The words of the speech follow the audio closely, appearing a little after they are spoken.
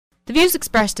The views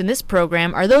expressed in this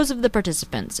program are those of the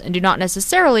participants and do not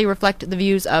necessarily reflect the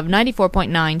views of 94.9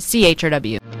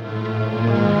 CHRW.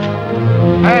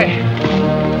 Hey,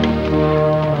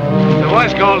 there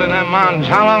was gold in them mountains.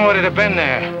 How long would it have been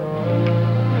there?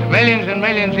 Millions and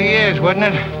millions of years, wouldn't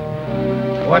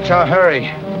it? What's our hurry?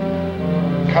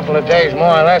 A couple of days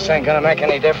more or less ain't gonna make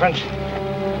any difference.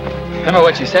 Remember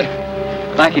what you said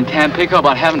back in Tampico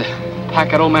about having to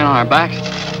pack that old man on our backs?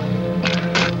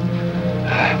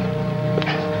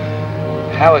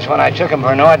 That was when I took him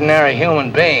for an ordinary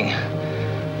human being,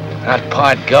 not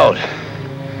part goat.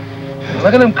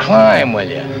 Look at him climb, will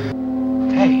you?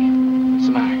 Hey, what's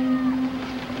the matter?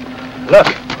 Look.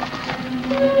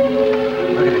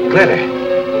 Look at the glitter.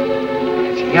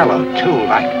 It's yellow, too,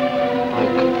 like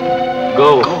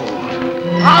Gold.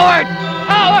 Howard!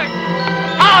 Howard!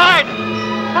 Howard!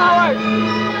 Howard!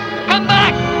 Come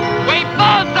back! We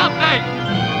found something!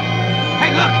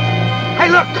 Hey, look! Hey,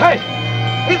 look, Kurt!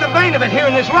 Here's a vein of it here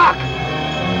in this rock.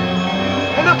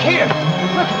 Hey, look here.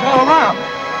 Look, it's all around.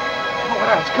 Oh,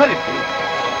 what else could it be?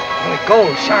 When the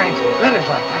gold shines and glitters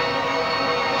like that.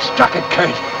 Struck it,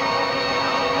 Kurt.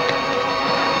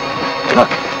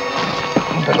 Look.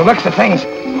 By the looks of things,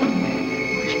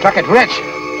 struck it rich.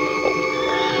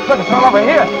 Look, it's all over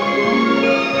here.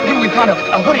 Maybe we found a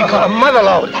what do you call it? A mother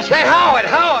lode. Hey, Howard,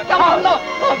 Howard. Come on, look.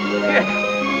 Here,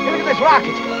 look at this rock.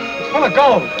 It's full of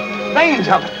gold. Veins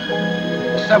of it.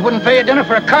 I wouldn't pay a dinner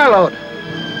for a carload.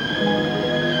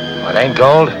 What, ain't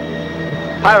gold?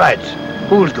 Pyrites.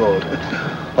 Fool's gold.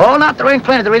 Oh, not there ain't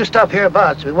plenty of the real stuff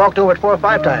hereabouts. We walked over it 4 or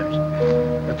 5 times.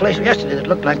 The place yesterday that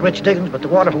looked like rich diggings, but the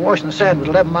water for washing the sand was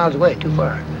 11 miles away, too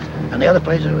far. And the other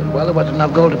place, well, there wasn't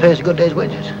enough gold to pay us a good day's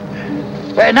wages.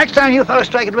 Hey, next time you fellas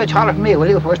strike it rich, holler for me, will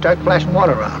you, before we start flashing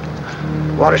water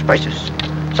around. Water's precious.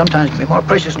 Sometimes it can be more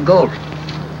precious than gold.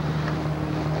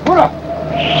 Hoorah!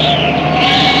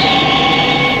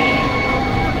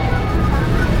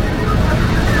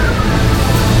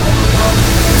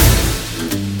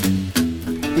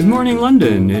 Good morning,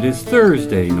 London. It is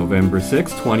Thursday, November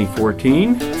 6,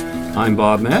 2014. I'm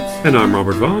Bob Metz. And I'm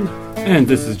Robert Vaughn. And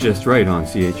this is Just Right on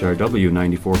CHRW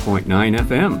 94.9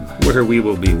 FM. Where we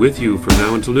will be with you from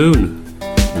now until noon.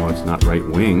 No, it's not right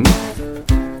wing.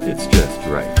 It's just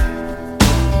right.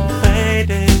 Fade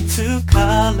into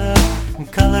color,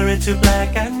 and color into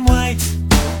black and white.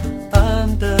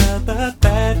 Under the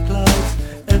bedclothes,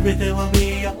 everything will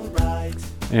be alright.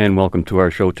 And welcome to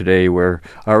our show today, where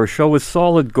our show is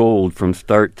solid gold from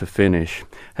start to finish.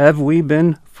 Have we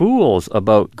been fools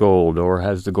about gold, or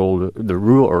has the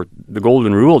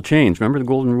golden rule changed? Remember the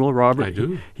golden rule, Robert? I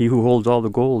do. He who holds all the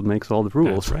gold makes all the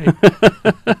rules. That's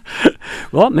right.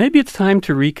 Well, maybe it's time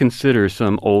to reconsider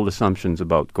some old assumptions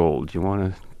about gold. Do you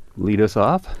want to lead us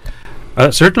off?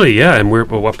 Certainly, yeah. And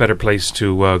what better place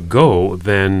to go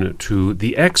than to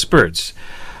the experts?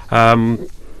 Our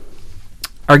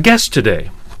guest today,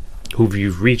 who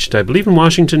you've reached, I believe, in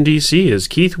Washington, D.C., is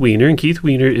Keith Weiner. And Keith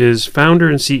Weiner is founder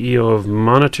and CEO of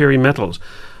Monetary Metals,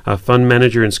 a fund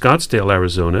manager in Scottsdale,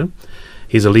 Arizona.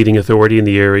 He's a leading authority in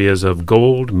the areas of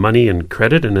gold, money, and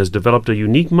credit, and has developed a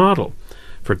unique model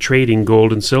for trading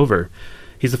gold and silver.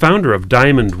 He's the founder of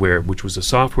Diamondware, which was a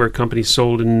software company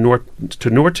sold to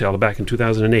Nortel back in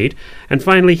 2008. And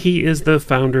finally, he is the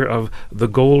founder of the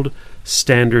Gold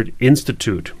Standard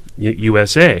Institute,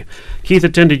 USA. Keith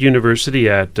attended university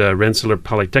at Rensselaer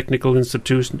Polytechnical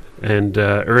Institute and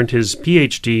earned his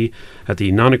PhD at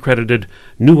the non-accredited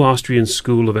New Austrian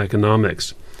School of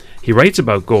Economics. He writes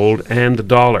about gold and the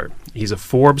dollar. He's a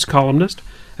Forbes columnist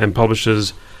and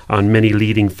publishes on many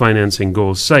leading finance and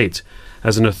gold sites.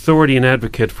 As an authority and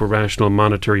advocate for rational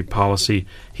monetary policy,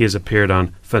 he has appeared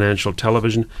on Financial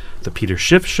Television, The Peter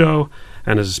Schiff Show,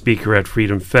 and as a speaker at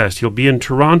Freedom Fest. He'll be in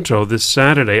Toronto this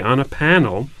Saturday on a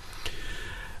panel,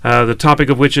 the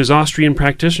topic of which is Austrian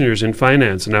practitioners in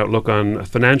finance, an outlook on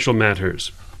financial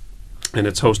matters. And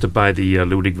it's hosted by the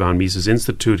Ludwig von Mises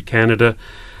Institute Canada,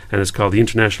 and it's called the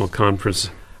International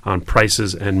Conference on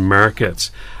Prices and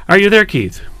Markets. Are you there,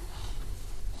 Keith?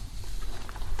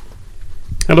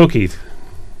 Hello, Keith.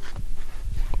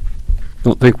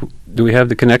 Do we have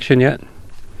the connection yet?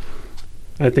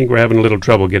 I think we're having a little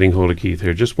trouble getting hold of Keith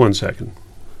here. Just 1 second.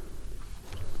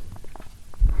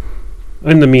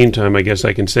 In the meantime, I guess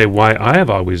I can say why I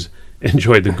have always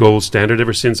enjoyed the gold standard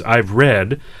ever since I've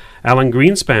read Alan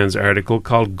Greenspan's article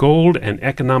called Gold and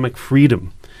Economic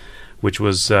Freedom, which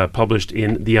was published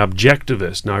in The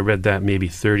Objectivist. Now, I read that maybe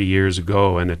 30 years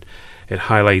ago, and it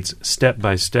highlights step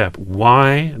by step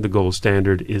why the gold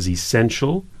standard is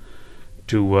essential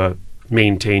to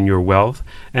maintain your wealth,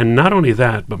 and not only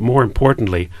that, but more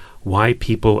importantly, why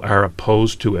people are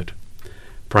opposed to it.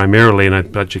 primarily, and I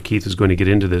bet you Keith is going to get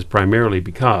into this, primarily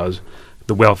because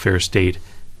the welfare state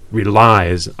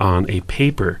relies on a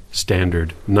paper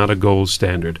standard, not a gold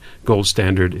standard. Gold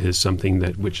standard is something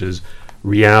which is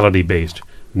reality-based,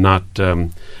 not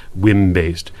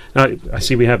whim-based. Now, I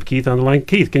see we have Keith on the line.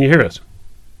 Keith, can you hear us?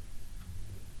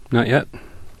 Not yet.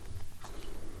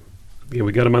 Yeah,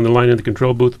 we got him on the line in the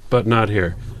control booth, but not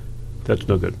here. That's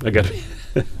no good. I got it.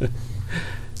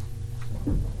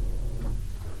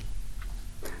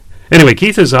 Anyway,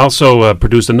 Keith has also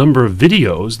produced a number of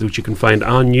videos which you can find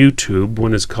on YouTube.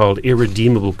 One is called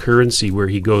Irredeemable Currency, where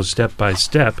he goes step by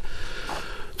step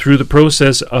through the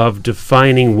process of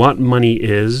defining what money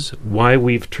is, why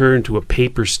we've turned to a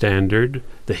paper standard,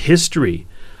 the history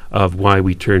of why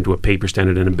we turned to a paper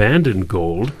standard and abandoned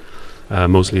gold.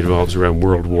 Mostly it revolves around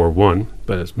World War I,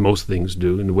 but as most things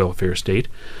do in the welfare state.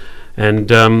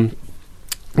 And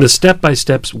the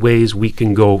step-by-step ways we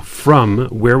can go from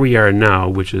where we are now,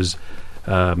 which is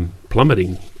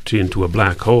plummeting into a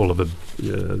black hole of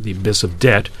the abyss of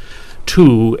debt,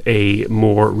 to a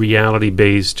more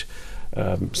reality-based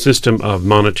system of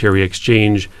monetary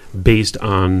exchange based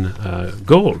on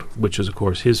gold, which is, of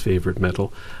course, his favorite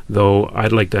metal, though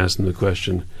I'd like to ask him the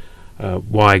question,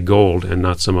 why gold and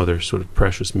not some other sort of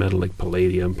precious metal like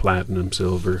palladium, platinum,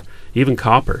 silver, even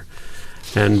copper?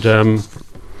 And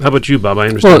how about you, Bob? I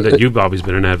understand that you've always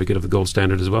been an advocate of the gold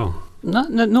standard as well. Not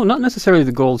necessarily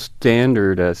the gold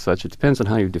standard as such. It depends on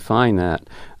how you define that.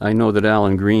 I know that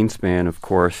Alan Greenspan, of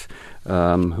course,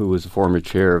 who was a former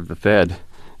chair of the Fed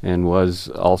and was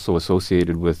also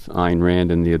associated with Ayn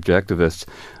Rand and the Objectivists,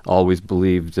 always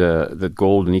believed that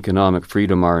gold and economic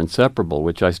freedom are inseparable,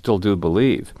 which I still do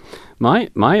believe. My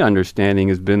understanding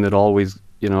has been that always,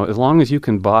 as long as you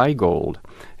can buy gold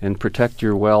and protect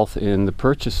your wealth in the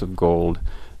purchase of gold,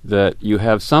 that you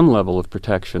have some level of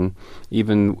protection,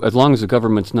 even as long as the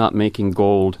government's not making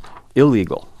gold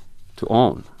illegal to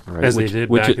own. Right? As they did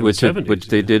back in the 70s. Which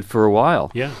they did for a while.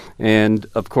 Yeah. And,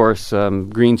 of course,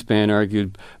 Greenspan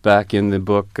argued back in the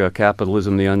book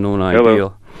Capitalism, the Unknown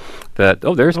Ideal, that,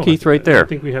 there's Keith right there. I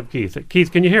think we have Keith.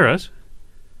 Keith, can you hear us?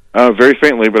 Very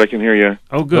faintly, but I can hear you.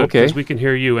 Oh, good, okay. Because we can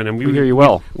hear you. And we hear you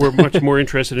well. We're much more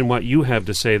interested in what you have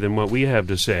to say than what we have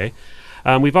to say.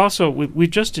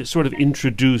 We've just sort of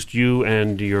introduced you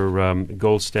and your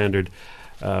gold standard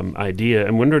idea,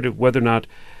 and wondered whether or not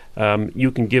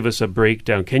you can give us a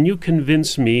breakdown. Can you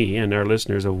convince me and our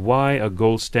listeners of why a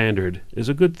gold standard is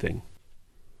a good thing?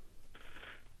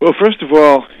 Well, first of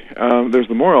all, there's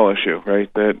the moral issue,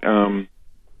 right? That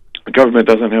the government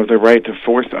doesn't have the right to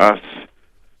force us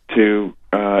to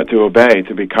obey,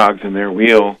 to be cogs in their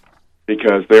wheel,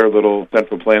 because their little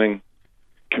central planning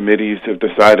committees have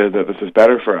decided that this is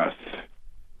better for us.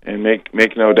 And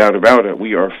make no doubt about it,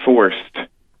 we are forced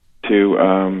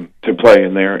to play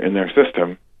in their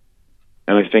system.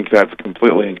 And I think that's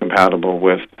completely incompatible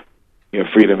with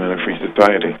freedom in a free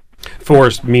society.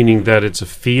 Forced, meaning that it's a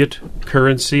fiat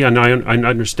currency? And I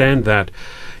understand that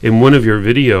in one of your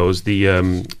videos, the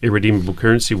irredeemable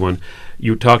currency one,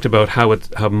 you talked about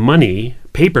how money,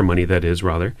 paper money that is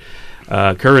rather,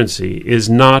 currency, is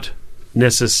not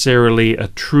necessarily a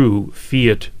true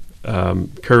fiat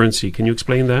currency. Can you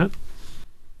explain that?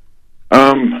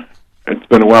 It's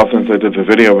been a while since I did the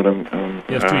video, but I'm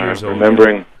 2 years old.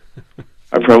 Remembering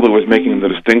I probably was making the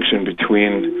distinction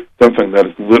between something that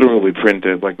is literally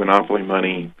printed, like monopoly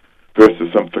money,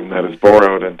 versus something that is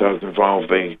borrowed and does involve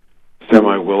the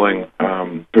semi-willing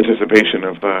participation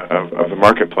of the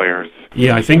market players.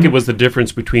 Yeah, I think it was the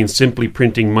difference between simply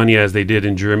printing money as they did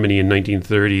in Germany in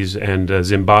 1930s and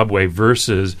Zimbabwe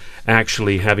versus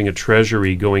actually having a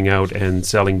treasury going out and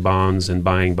selling bonds and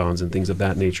buying bonds and things of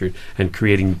that nature and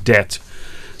creating debt.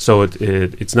 So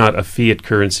it's not a fiat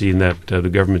currency in that the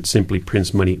government simply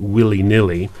prints money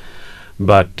willy-nilly,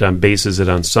 but bases it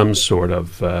on some sort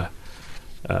of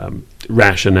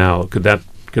rationale. Could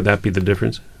that be the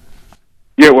difference?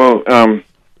 Yeah, well,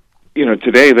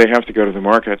 today they have to go to the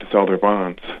market to sell their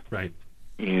bonds. Right.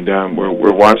 And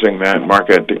we're watching that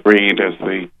market degrade as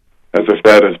the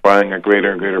Fed is buying a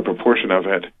greater and greater proportion of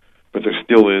it. But there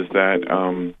still is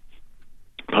that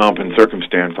pomp and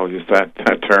circumstance, I'll use that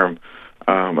term,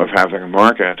 of having a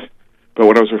market. But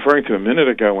what I was referring to a minute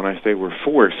ago when I say we're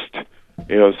forced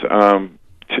is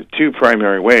two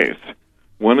primary ways.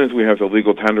 One is we have the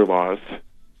legal tender laws.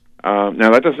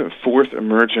 Now, that doesn't force a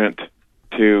merchant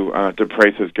to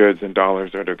price his goods in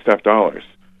dollars or to accept dollars.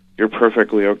 You're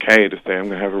perfectly okay to say, I'm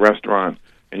going to have a restaurant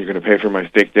and you're going to pay for my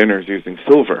steak dinners using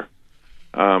silver.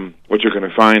 What you're going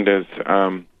to find is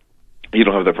you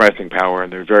don't have the pricing power,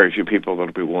 and there are very few people that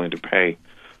will be willing to pay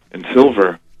in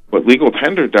silver. What legal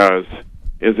tender does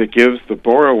is it gives the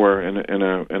borrower in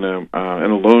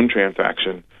a loan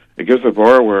transaction, it gives the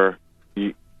borrower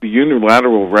the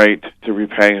unilateral right to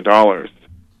repay in dollars,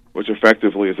 which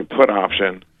effectively is a put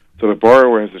option. So the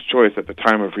borrower has a choice at the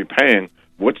time of repaying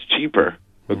what's cheaper,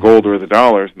 the gold or the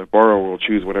dollars, and the borrower will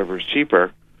choose whatever is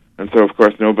cheaper. And so, of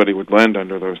course, nobody would lend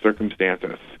under those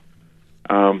circumstances.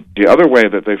 The other way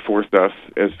that they forced us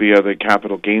is via the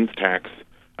capital gains tax.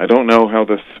 I don't know how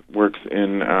this works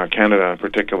in Canada in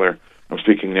particular. I'm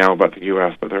speaking now about the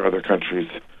U.S., but there are other countries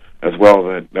as well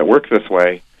that work this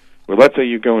way. Well, let's say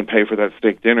you go and pay for that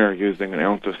steak dinner using an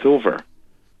ounce of silver.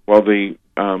 Well, the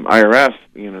IRS,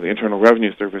 the Internal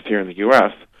Revenue Service here in the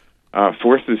U.S.,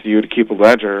 forces you to keep a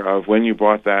ledger of when you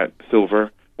bought that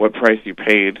silver, what price you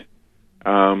paid,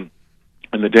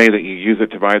 and the day that you use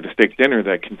it to buy the steak dinner,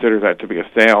 they consider that to be a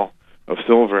sale of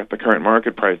silver at the current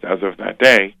market price as of that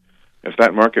day. If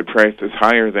that market price is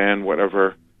higher than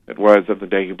whatever it was of the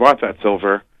day you bought that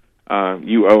silver,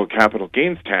 you owe a capital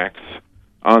gains tax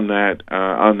on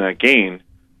that gain.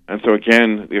 And so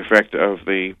again, the effect of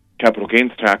the capital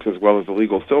gains tax as well as the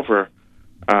legal silver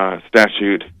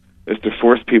statute is to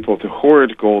force people to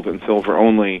hoard gold and silver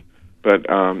only, but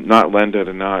not lend it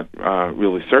and not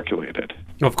really circulate it.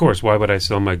 Of course, why would I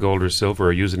sell my gold or silver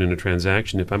or use it in a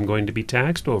transaction if I'm going to be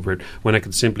taxed over it when I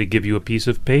could simply give you a piece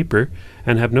of paper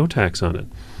and have no tax on it?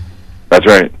 That's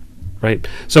right. Right.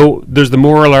 So there's the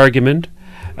moral argument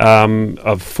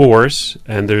of force,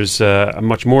 and there's a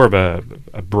much more of a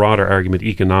broader argument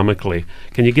economically.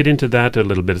 Can you get into that a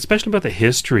little bit, especially about the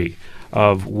history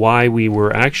of why we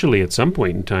were actually at some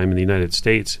point in time in the United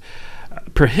States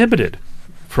prohibited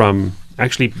from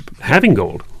actually having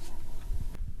gold?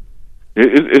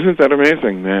 Isn't that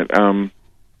amazing that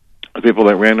the people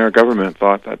that ran our government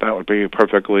thought that would be a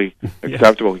perfectly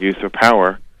acceptable use of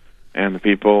power, and the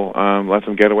people let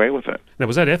them get away with it? Now,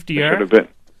 was that FDR? Should have been.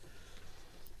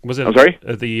 Was it I'm sorry?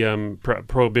 The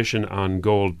prohibition on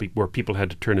gold where people had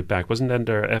to turn it back? Wasn't that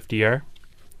under FDR?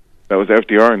 That was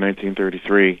FDR in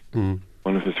 1933,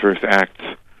 one of his first acts.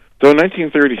 So in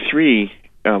 1933,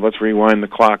 let's rewind the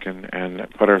clock and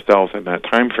put ourselves in that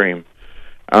time frame.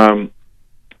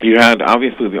 You had,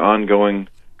 obviously, the ongoing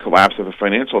collapse of the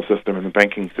financial system and the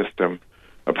banking system,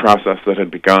 a process that had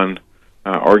begun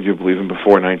arguably even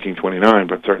before 1929,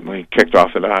 but certainly kicked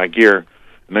off at a high gear.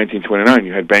 In 1929,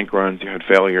 you had bank runs, you had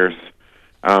failures,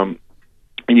 and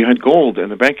you had gold in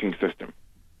the banking system.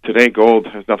 Today, gold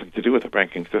has nothing to do with the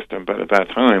banking system, but at that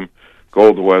time,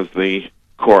 gold was the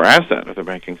core asset of the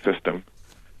banking system.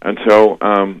 And so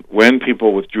when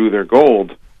people withdrew their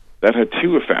gold, that had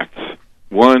two effects.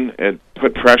 One, it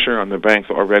put pressure on the bank's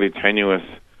already tenuous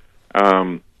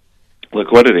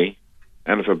liquidity,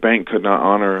 and if a bank could not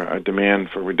honor a demand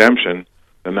for redemption,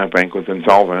 then that bank was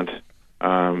insolvent,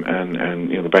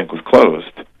 and the bank was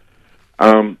closed.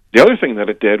 The other thing that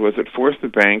it did was it forced the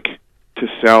bank to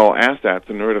sell assets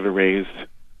in order to raise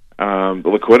the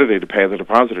liquidity to pay the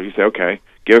depositor. You say, okay,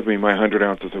 give me my 100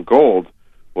 ounces of gold.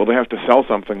 Well, they have to sell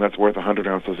something that's worth 100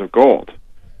 ounces of gold.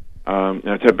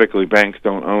 Typically, banks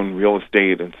don't own real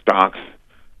estate and stocks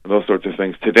and those sorts of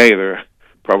things. Today, they're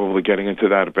probably getting into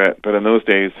that a bit, but in those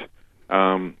days,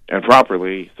 and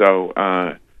properly, so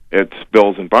it's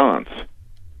bills and bonds.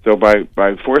 So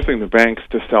by forcing the banks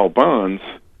to sell bonds,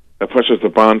 that pushes the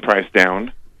bond price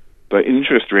down. The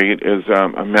interest rate is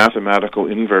a mathematical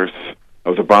inverse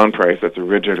of the bond price. That's a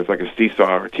rigid, it's like a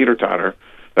seesaw or teeter-totter,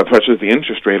 that pushes the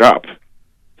interest rate up.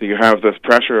 So you have this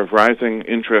pressure of rising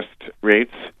interest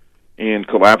rates and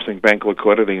collapsing bank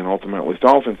liquidity and ultimately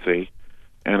solvency.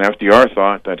 And FDR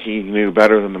thought that he knew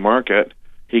better than the market.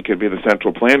 He could be the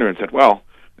central planner and said, well,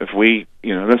 if we,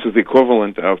 this is the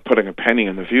equivalent of putting a penny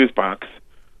in the fuse box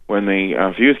when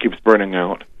the fuse keeps burning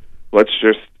out. Let's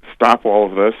just stop all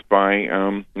of this by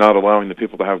not allowing the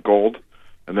people to have gold,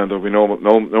 and then there'll be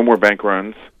no more bank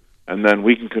runs, and then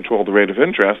we can control the rate of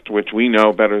interest, which we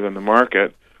know better than the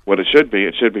market what it should be.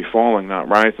 It should be falling, not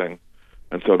rising.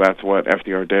 And so that's what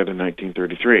FDR did in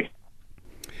 1933.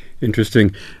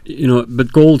 Interesting.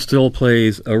 But gold still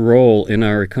plays a role in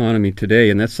our economy today,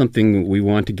 and that's something we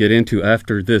want to get into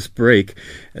after this break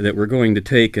that we're going to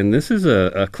take. And this is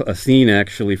a scene,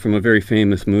 actually, from a very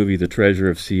famous movie, The Treasure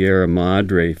of Sierra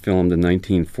Madre, filmed in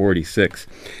 1946.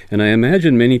 And I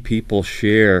imagine many people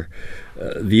share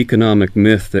the economic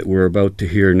myth that we're about to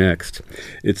hear next.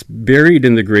 It's buried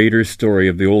in the greater story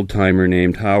of the old-timer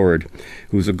named Howard,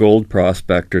 who's a gold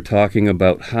prospector, talking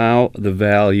about how the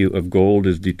value of gold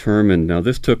is determined. Now,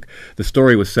 the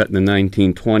story was set in the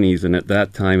 1920s, and at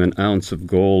that time, an ounce of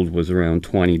gold was around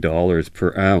 $20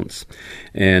 per ounce.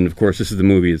 And, of course, this is the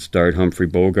movie that starred Humphrey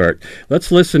Bogart.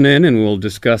 Let's listen in, and we'll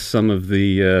discuss some of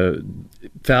the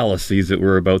fallacies that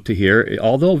we're about to hear,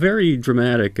 although very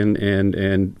dramatic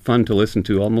and fun to listen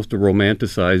to, almost a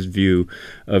romanticized view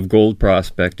of gold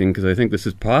prospecting, because I think this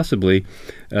is possibly,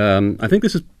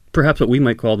 perhaps what we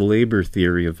might call the labor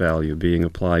theory of value being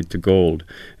applied to gold,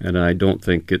 and I don't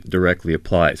think it directly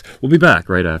applies. We'll be back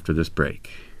right after this break.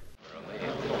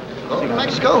 Gold in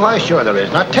Mexico? Why, sure there is.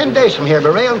 Not 10 days from here,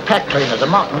 a rail pack train is a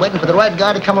mountain waiting for the right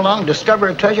guy to come along, discover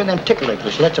a treasure, and then tickle it,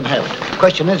 which lets him have it. The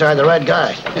question is, are the right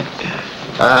guy?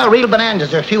 Real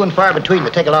bonanzas are few and far between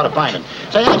that take a lot of finding.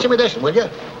 Say, answer me this, will you?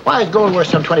 Why is gold worth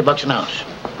some $20 an ounce?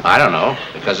 I don't know,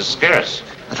 because it's scarce.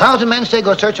 1,000 men say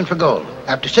go searching for gold.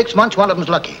 After 6 months, one of them's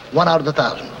lucky. 1 out of the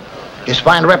 1,000. His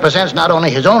find represents not only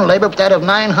his own labor, but that of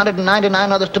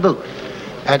 999 others to boot.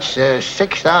 That's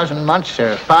 6,000 months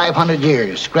or 500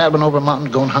 years, scrabbling over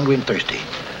mountains, going hungry and thirsty.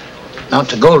 An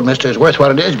ounce of gold, mister, is worth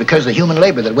what it is because of the human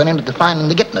labor that went into the finding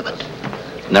and the getting of it.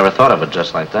 Never thought of it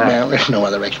just like that. Well, there's no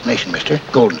other explanation, mister.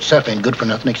 Gold itself ain't good for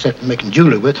nothing except for making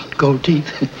jewelry with gold teeth.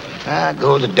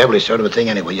 Gold's a devilish sort of a thing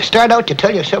anyway. You start out, you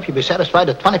tell yourself you'll be satisfied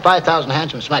with 25,000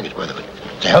 handsome smaggers worth of it.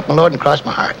 So help my Lord and cross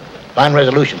my heart. Fine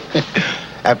resolution.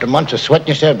 After months of sweating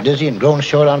yourself dizzy and growing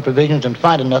short on provisions and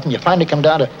finding nothing, you finally come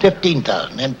down to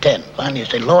 15,000, then 10. Finally, you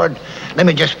say, Lord, let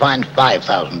me just find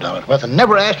 $5,000 worth and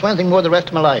never ask for anything more the rest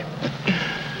of my life.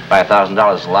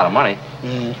 $5,000 is a lot of money.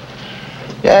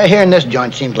 Yeah, here in this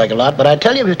joint seems like a lot, but I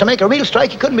tell you, if it was to make a real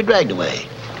strike, you couldn't be dragged away.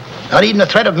 Not even the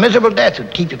threat of miserable death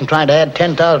would keep you from trying to add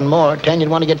 10,000 more. 10, you'd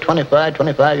want to get 25,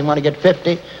 25, you want to get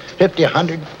 50, 50,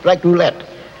 100, like roulette.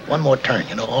 One more turn,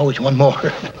 always one more.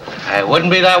 It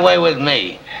wouldn't be that way with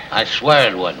me. I swear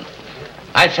it wouldn't.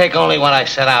 I take only what I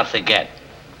set out to get,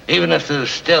 even if there's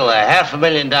still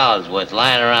 $500,000 worth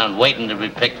lying around waiting to be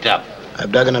picked up.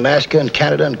 I've dug in Alaska and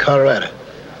Canada and Colorado.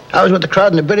 I was with the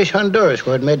crowd in the British Honduras,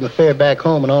 where it made my fare back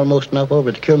home and almost enough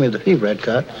over to cure me of the fever I'd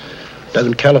caught. Dug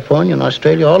in California and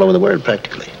Australia, all over the world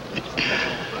practically.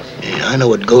 Yeah, I know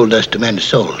what gold does to men's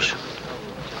souls.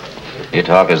 You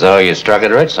talk as though you struck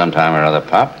it rich sometime or other,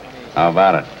 Pop. How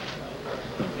about it?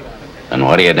 And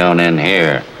what are you doing in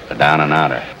here, the down and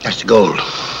outer? That's the gold.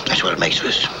 That's what it makes of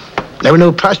us. Never knew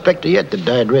a prospector yet that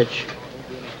died rich.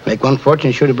 Make one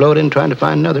fortune, sure to blow it in trying to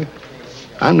find another.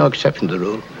 I'm no exception to the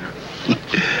rule.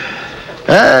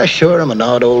 Sure, I'm an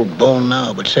odd old bone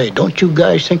now, but say, don't you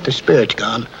guys think the spirit's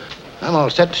gone? I'm all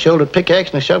set to shoulder a pickaxe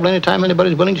and a shovel anytime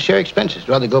anybody's willing to share expenses.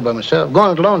 Rather go by myself.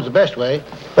 Going it alone's the best way.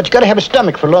 But you gotta have a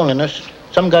stomach for loneliness.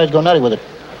 Some guys go nutty with it.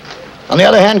 On the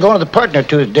other hand, going with a partner,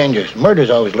 too, is dangerous. Murder's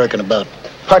always lurking about.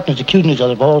 Partners accusing each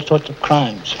other of all sorts of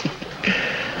crimes.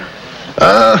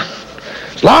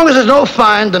 As long as there's no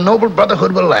find, the noble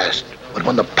brotherhood will last. But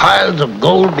when the piles of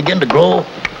gold begin to grow,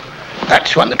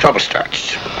 that's when the trouble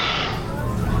starts.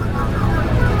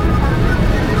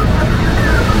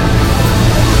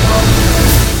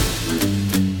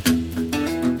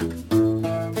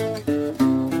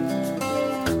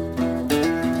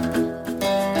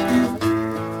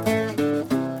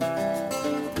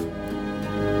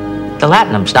 The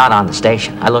Latinum's not on the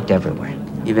station. I looked everywhere.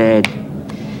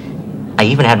 I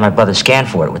even had my brother scan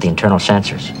for it with the internal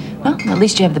sensors. Well, at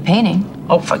least you have the painting.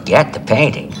 Oh, forget the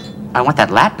painting. I want that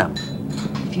Latinum.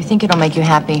 If you think it'll make you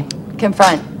happy,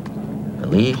 confront.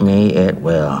 Believe me, it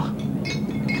will.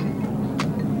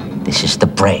 This is the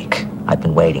break I've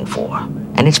been waiting for.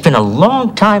 And it's been a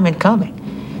long time in coming.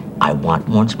 I want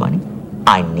Morn's money.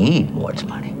 I need Morn's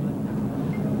money.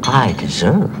 I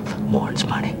deserve Morn's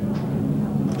money.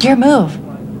 Your move.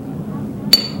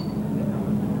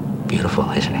 Beautiful,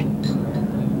 isn't it?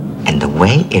 And the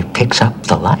way it picks up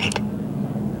the light.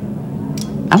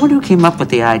 I wonder who came up with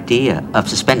the idea of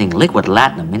suspending liquid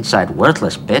latinum inside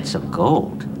worthless bits of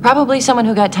gold. Probably someone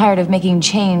who got tired of making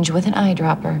change with an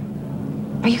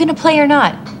eyedropper. Are you going to play or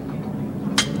not?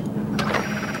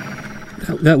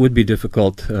 That would be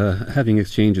difficult, having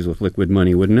exchanges with liquid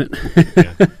money, wouldn't it?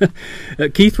 Yeah.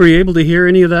 Keith, were you able to hear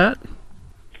any of that?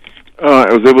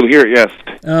 I was able to hear it, yes.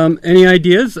 Any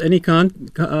ideas, any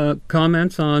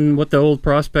comments on what the old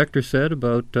prospector said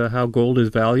about how gold is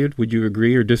valued? Would you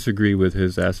agree or disagree with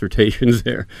his assertions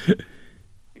there?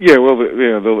 Yeah, well,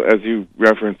 as you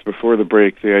referenced before the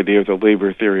break, the idea of the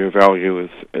labor theory of value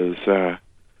is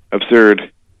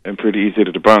absurd and pretty easy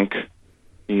to debunk.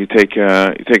 You take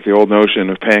the old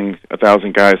notion of paying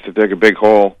 1,000 guys to dig a big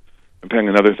hole and paying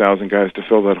another 1,000 guys to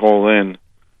fill that hole in.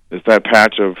 Is that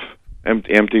patch of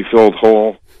empty filled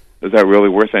hole, is that really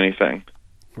worth anything?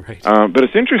 Right. But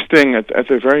it's interesting, at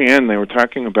the very end, they were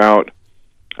talking about,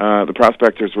 the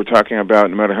prospectors were talking about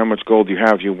no matter how much gold you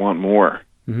have, you want more.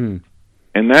 Mm-hmm.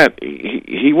 And that,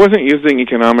 he wasn't using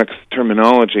economics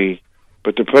terminology,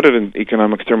 but to put it in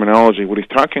economics terminology, what he's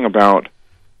talking about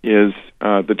is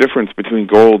the difference between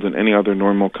gold and any other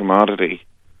normal commodity.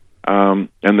 And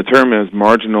the term is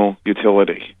marginal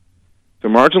utility. So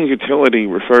marginal utility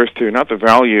refers to not the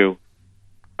value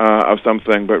of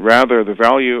something, but rather the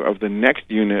value of the next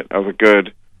unit of a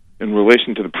good in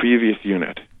relation to the previous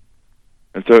unit.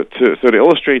 And so to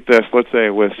illustrate this, let's say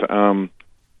with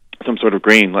some sort of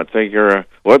grain. Let's say you're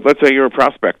a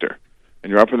prospector,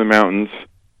 and you're up in the mountains,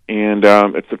 and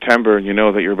it's September, and you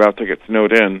know that you're about to get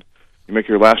snowed in. You make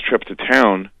your last trip to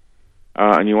town,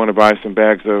 and you want to buy some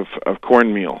bags of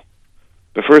cornmeal.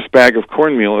 The first bag of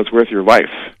cornmeal is worth your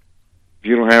life. If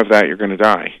you don't have that, you're going to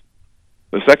die.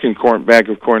 The second bag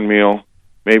of cornmeal,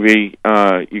 maybe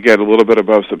you get a little bit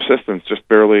above subsistence, just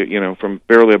barely, from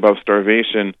barely above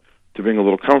starvation to being a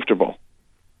little comfortable.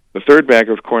 The third bag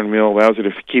of cornmeal allows you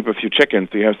to keep a few chickens,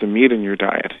 so you have some meat in your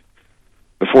diet.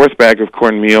 The fourth bag of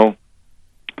cornmeal,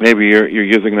 maybe you're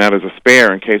using that as a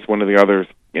spare in case one of the others,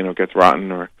 gets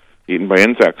rotten or eaten by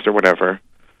insects or whatever.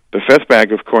 The fifth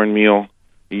bag of cornmeal,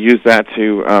 you use that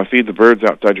to feed the birds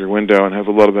outside your window and have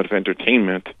a little bit of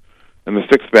entertainment. And the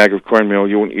sixth bag of cornmeal,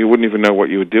 you wouldn't even know what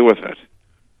you would do with it.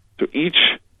 So each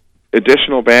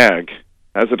additional bag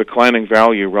has a declining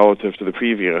value relative to the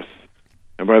previous.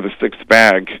 And by the sixth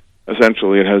bag,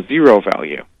 essentially, it has zero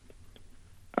value.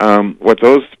 What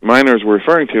those miners were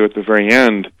referring to at the very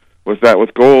end was that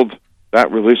with gold,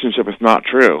 that relationship is not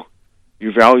true.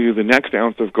 You value the next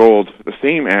ounce of gold the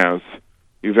same as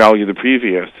you value the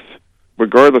previous,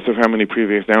 regardless of how many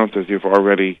previous ounces you've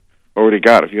already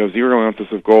got. If you have 0 ounces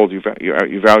of gold, you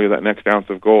value that next ounce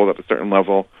of gold at a certain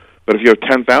level. But if you have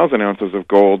 10,000 ounces of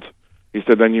gold, he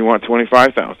said then you want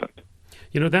 25,000.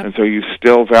 That, and so you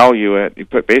still value it. You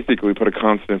basically put a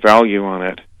constant value on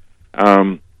it,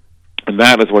 and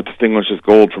that is what distinguishes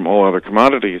gold from all other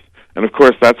commodities. And of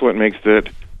course, that's what makes it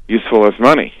useful as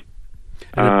money,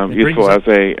 useful as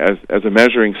a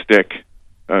measuring stick,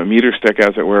 a meter stick,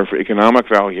 as it were, for economic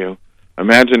value.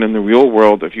 Imagine in the real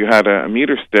world if you had a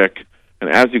meter stick, and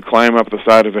as you climb up the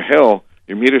side of a hill,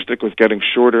 your meter stick was getting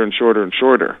shorter and shorter and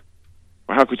shorter.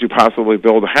 Well, how could you possibly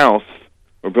build a house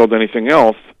or build anything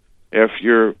else if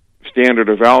your standard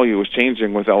of value is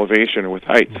changing with elevation or with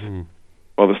height? Mm-hmm.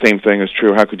 Well, the same thing is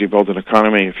true. How could you build an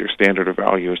economy if your standard of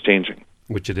value is changing?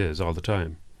 Which it is all the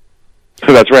time.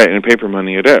 So that's right. In paper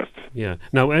money, it is. Yeah.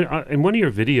 Now, in one of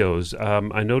your videos,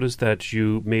 I noticed that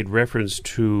you made reference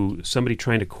to somebody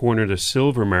trying to corner the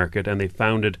silver market, and they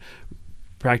found it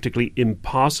practically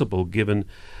impossible given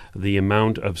the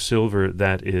amount of silver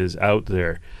that is out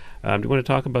there. Do you want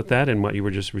to talk about that and what you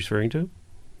were just referring to?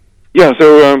 Yeah,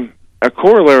 so a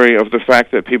corollary of the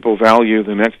fact that people value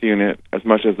the next unit as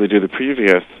much as they do the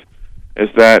previous is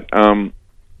that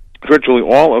virtually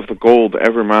all of the gold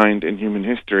ever mined in human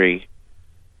history,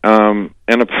 and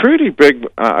a pretty big,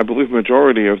 I believe,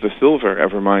 majority of the silver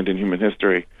ever mined in human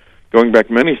history, going back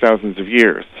many thousands of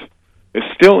years, is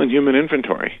still in human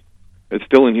inventory. It's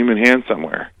still in human hands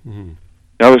somewhere. Mm-hmm.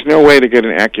 Now, there's no way to get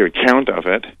an accurate count of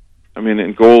it. I mean,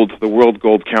 in gold, the World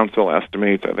Gold Council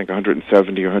estimates, I think,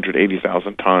 170 or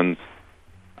 180,000 tons.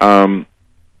 And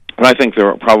I think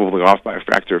they're probably off by a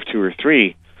factor of 2 or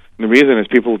 3. And the reason is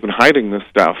people have been hiding this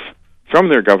stuff from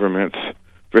their governments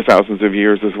for thousands of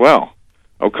years as well.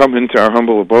 Oh, come into our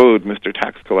humble abode, Mr.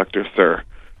 Tax Collector, sir.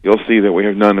 You'll see that we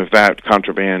have none of that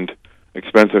contraband,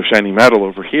 expensive, shiny metal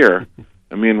over here.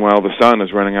 And meanwhile, the son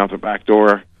is running out the back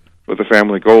door with the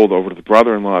family gold over to the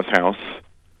brother-in-law's house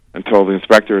until the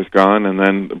inspector is gone, and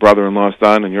then the brother-in-law's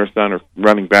son and your son are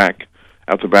running back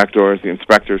out the back door as the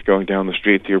inspector is going down the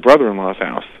street to your brother-in-law's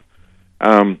house.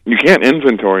 You can't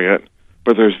inventory it,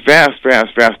 but there's vast,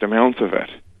 vast, vast amounts of it.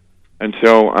 And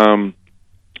so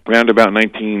around about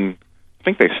I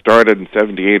think they started in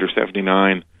 78 or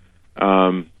 79,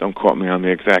 don't quote me on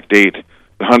the exact date,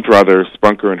 the Hunt brothers,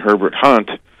 Spunker and Herbert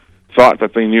Hunt, thought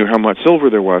that they knew how much silver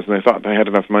there was, and they thought they had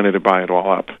enough money to buy it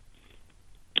all up.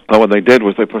 Well, what they did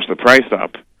was they pushed the price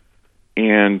up,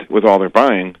 and with all their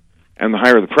buying, and the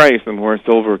higher the price, the more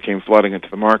silver came flooding into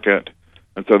the market,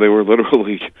 and so they were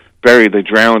literally buried. They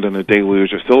drowned in a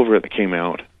deluge of silver that came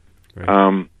out.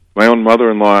 Right. My own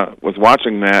mother-in-law was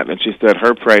watching that, and she said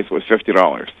her price was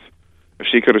 $50. If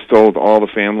she could have sold all the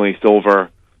family silver,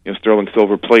 sterling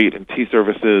silver plate and tea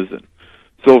services and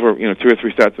silver, 2 or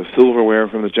 3 sets of silverware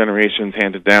from the generations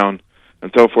handed down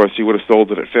and so forth, she would have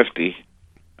sold it at $50.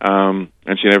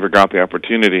 And she never got the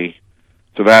opportunity.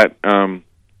 So that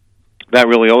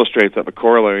really illustrates that the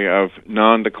corollary of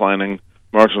non-declining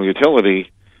marginal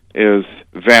utility is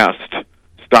vast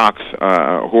stocks,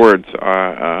 hoards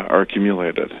are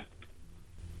accumulated.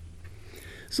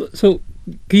 So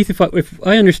Keith, if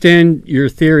I understand your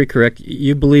theory correct,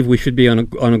 you believe we should be on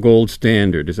a gold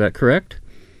standard. Is that correct?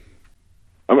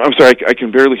 I'm sorry, I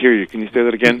can barely hear you. Can you say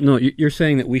that again? No, you're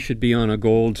saying that we should be on a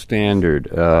gold standard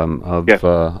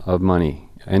of money.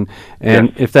 And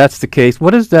if that's the case,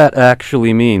 what does that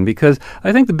actually mean? Because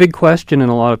I think the big question in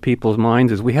a lot of people's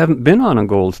minds is we haven't been on a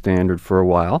gold standard for a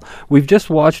while. We've just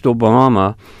watched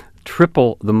Obama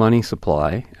triple the money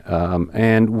supply,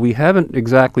 and we haven't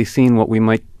exactly seen what we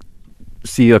might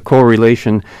see a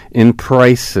correlation in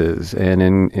prices and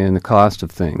in the cost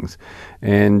of things.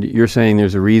 And you're saying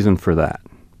there's a reason for that.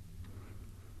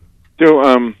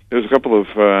 So there's a couple of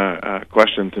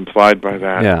questions implied by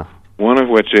that. Yeah. One of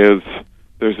which is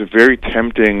there's a very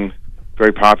tempting,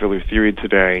 very popular theory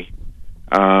today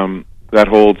that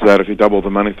holds that if you double the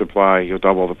money supply, you'll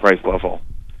double the price level.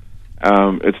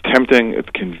 It's tempting, it's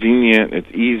convenient, it's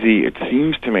easy, it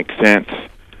seems to make sense.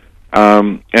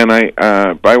 And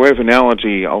I, by way of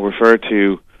analogy, I'll refer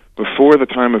to before the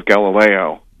time of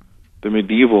Galileo, the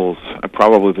medievals,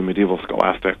 probably the medieval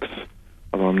scholastics,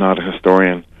 although I'm not a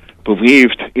historian,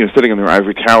 believed, sitting in their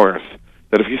ivory towers,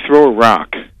 that if you throw a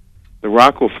rock, the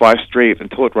rock will fly straight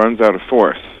until it runs out of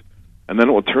force, and then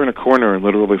it will turn a corner and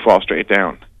literally fall straight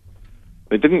down.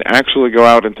 They didn't actually go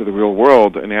out into the real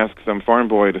world and ask some farm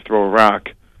boy to throw a rock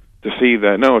to see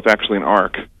that, no, it's actually an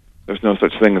arc. There's no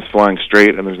such thing as flying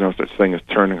straight, and there's no such thing as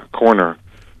turning a corner,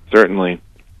 certainly.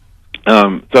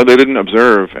 So they didn't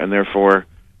observe, and therefore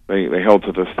they held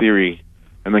to this theory.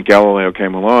 And then Galileo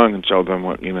came along and showed them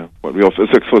what real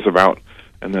physics was about,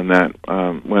 and then that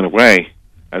went away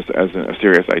as a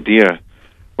serious idea.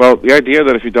 Well, the idea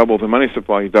that if you double the money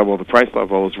supply, you double the price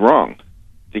level is wrong.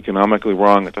 It's economically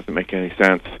wrong. It doesn't make any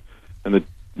sense. And the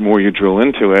more you drill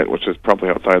into it, which is probably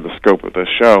outside the scope of this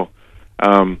show,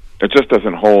 it just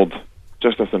doesn't hold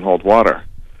water.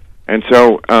 And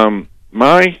so as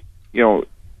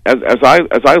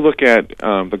I look at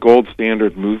the gold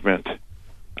standard movement,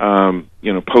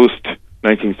 post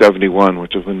 1971,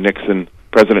 which is when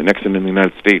President Nixon in the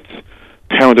United States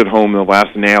pounded home the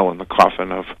last nail in the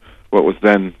coffin of what was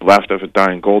then left of a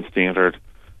dying gold standard.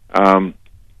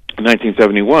 In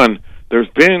 1971, there's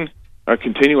been a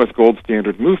continuous gold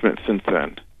standard movement since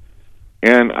then,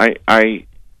 and I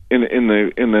in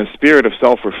the spirit of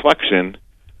self-reflection,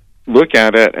 look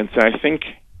at it and say I think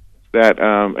that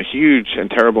a huge and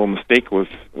terrible mistake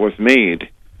was made,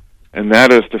 and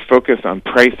that is to focus on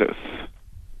prices.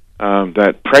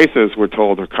 That prices, we're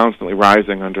told, are constantly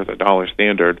rising under the dollar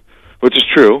standard, which is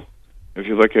true. If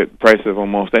you look at price of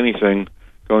almost anything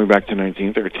going back to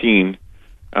 1913,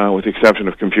 with the exception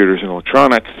of computers and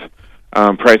electronics,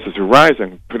 prices are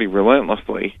rising pretty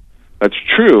relentlessly. That's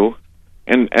true,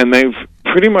 and they've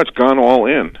pretty much gone all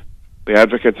in. The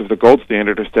advocates of the gold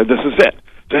standard have said, this is it.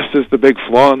 This is the big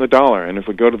flaw in the dollar, and if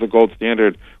we go to the gold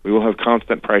standard, we will have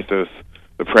constant prices.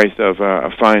 The price of a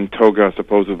fine toga,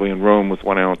 supposedly in Rome, was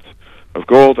 1 ounce of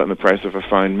gold, and the price of a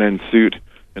fine men's suit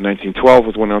in 1912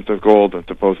 was 1 ounce of gold, and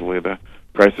supposedly the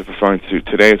price of a fine suit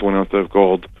today is 1 ounce of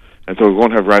gold, and so we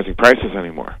won't have rising prices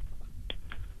anymore.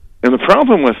 And the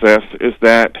problem with this is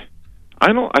that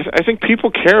I think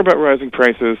people care about rising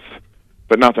prices,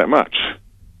 but not that much.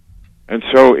 And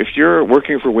so if you're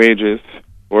working for wages,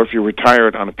 or if you're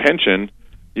retired on a pension,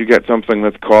 you get something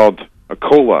that's called a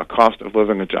COLA, cost of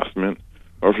living adjustment,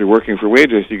 or if you're working for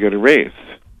wages, you get a raise.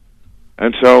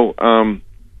 And so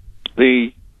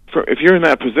if you're in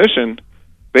that position,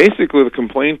 basically the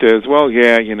complaint is, well,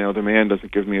 yeah, the man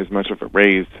doesn't give me as much of a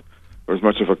raise or as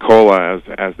much of a COLA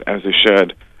as he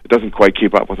should. It doesn't quite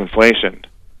keep up with inflation,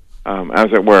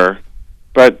 as it were.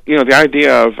 But, the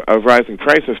idea of rising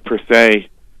prices per se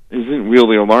isn't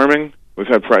really alarming. We've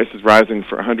had prices rising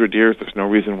for 100 years. There's no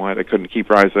reason why they couldn't keep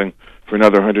rising for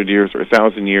another 100 years or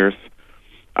 1,000 years.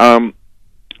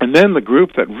 And then the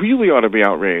group that really ought to be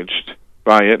outraged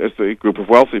by it is the group of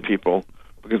wealthy people,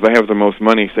 because they have the most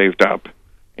money saved up.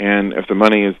 And if the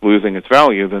money is losing its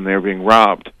value, then they're being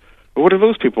robbed. But what are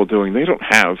those people doing? They don't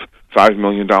have $5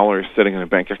 million sitting in a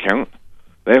bank account.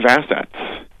 They have assets.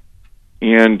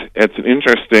 And it's an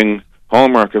interesting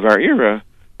hallmark of our era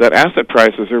that asset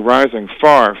prices are rising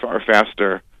far, far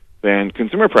faster than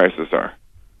consumer prices are.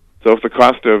 So if the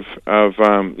cost of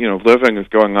living is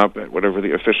going up at whatever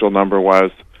the official number was,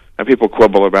 and people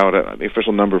quibble about it, the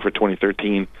official number for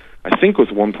 2013, I think was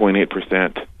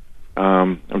 1.8%.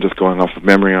 I'm just going off of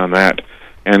memory on that.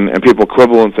 And people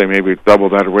quibble and say maybe it's double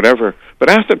that or whatever. But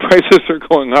asset prices are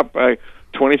going up by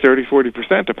 20, 30,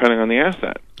 40%, depending on the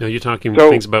asset. Now you're talking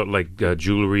things about like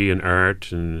jewelry and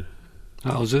art and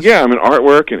houses? Yeah,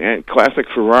 artwork and classic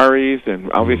Ferraris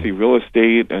and obviously real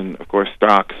estate and, of course,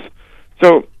 stocks.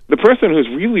 So the person who's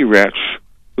really rich,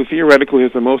 who theoretically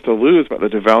has the most to lose by the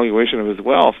devaluation of his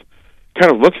wealth,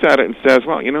 kind of looks at it and says,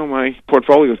 well, my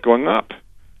portfolio is going up.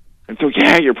 And so,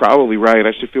 yeah, you're probably right.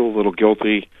 I should feel a little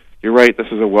guilty. You're right. This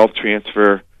is a wealth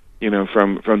transfer,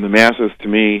 from the masses to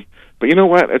me. But you know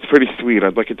what? It's pretty sweet.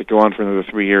 I'd like it to go on for another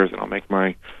 3 years, and I'll make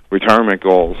my retirement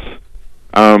goals.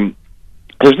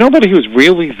 There's nobody who's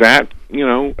really that,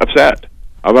 upset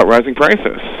about rising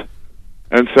prices.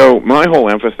 And so my whole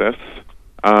emphasis,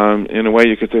 in a way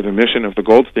you could say the mission of the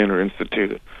Gold Standard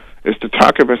Institute, is to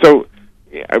talk about... So,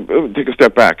 take a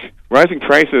step back. Rising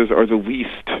prices are the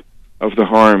least of the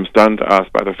harms done to us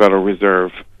by the Federal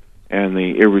Reserve and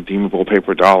the irredeemable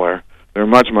paper dollar. There are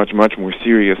much, much, much more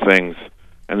serious things,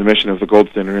 and the mission of the Gold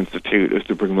Standard Institute is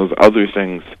to bring those other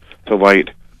things to light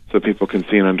so people can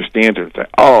see and understand it and say,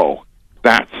 oh,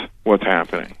 that's what's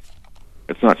happening.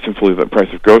 It's not simply the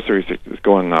price of groceries is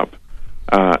going up.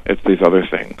 It's these other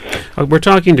things. We're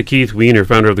talking to Keith Weiner,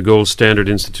 founder of the Gold Standard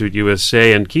Institute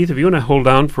USA. And Keith, if you want to hold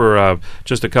on for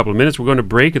just a couple of minutes, we're going to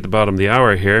break at the bottom of the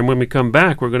hour here. And when we come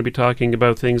back, we're going to be talking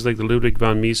about things like the Ludwig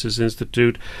von Mises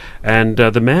Institute and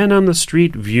the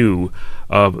man-on-the-street view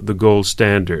of the gold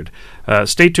standard.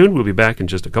 Stay tuned. We'll be back in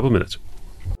just a couple of minutes.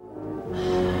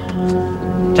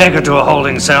 Take her to a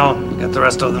holding cell. Get the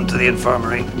rest of them to the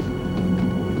infirmary.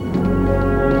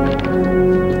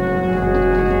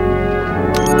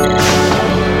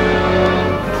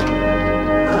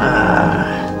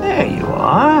 There you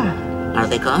are. Are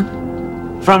they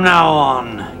gone? From now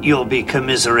on, you'll be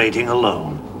commiserating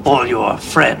alone. All your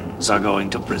friends are going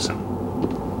to prison.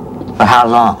 For how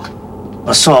long?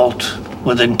 Assault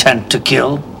with intent to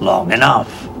kill? Long enough.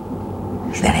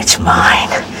 Then it's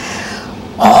mine.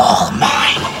 All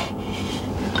mine.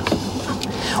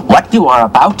 What you are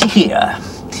about to hear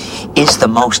is the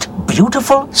most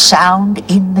beautiful sound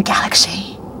in the galaxy.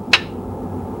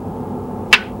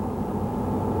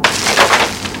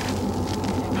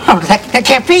 Oh, that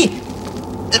can't be.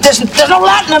 There's no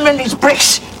latinum in these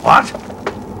bricks. What?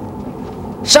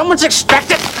 Someone's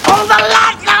extracted all the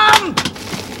latinum!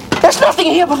 There's nothing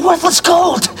here but worthless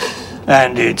gold.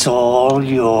 And it's all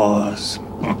yours.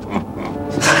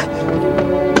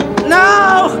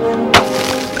 No!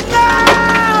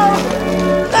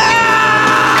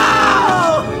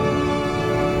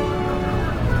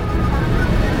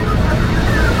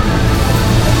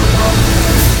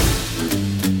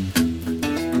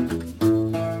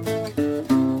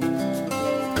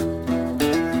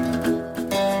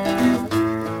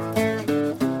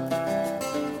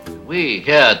 We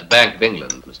here at the Bank of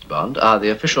England, Mr. Bond, are the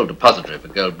official depository for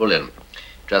gold bullion,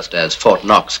 just as Fort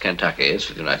Knox, Kentucky is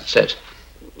for the United States.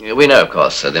 We know, of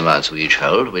course, the amounts we each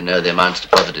hold. We know the amounts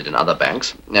deposited in other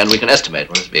banks, and we can estimate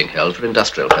what is being held for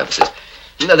industrial purposes.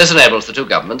 This enables the two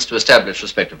governments to establish,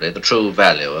 respectively, the true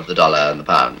value of the dollar and the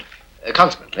pound.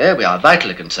 Consequently, we are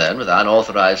vitally concerned with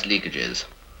unauthorized leakages.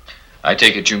 I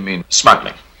take it you mean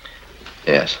smuggling?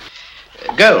 Yes.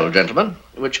 Gold, gentlemen,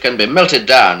 which can be melted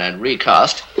down and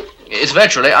recast, is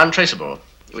virtually untraceable,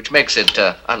 which makes it,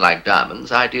 unlike diamonds,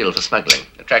 ideal for smuggling,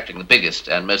 attracting the biggest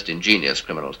and most ingenious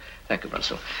criminals. Thank you,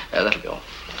 Russell. That'll be all.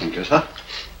 Thank you, sir.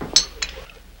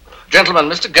 Gentlemen,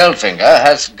 Mr. Goldfinger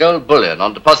has gold bullion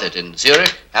on deposit in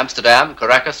Zurich, Amsterdam,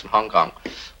 Caracas, and Hong Kong,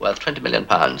 worth £20 million.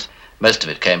 Most of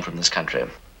it came from this country.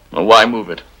 Well, why move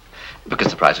it?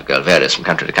 Because the price of gold varies from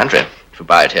country to country. If you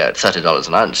buy it here at $30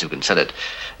 an ounce, you can sell it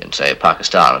in, say,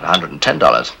 Pakistan at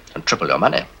 $110 and triple your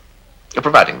money.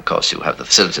 Providing, of course, you have the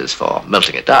facilities for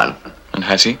melting it down. And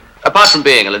has he? Apart from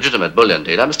being a legitimate bullion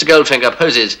dealer, Mr. Goldfinger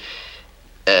poses...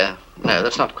 no,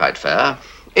 that's not quite fair.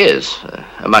 Is,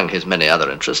 among his many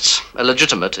other interests, a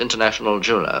legitimate international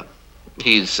jeweler.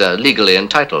 He's legally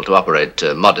entitled to operate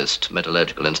modest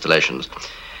metallurgical installations.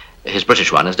 His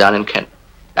British one is down in Kent.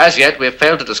 As yet, we've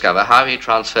failed to discover how he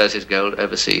transfers his gold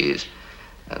overseas.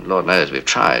 And Lord knows we've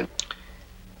tried.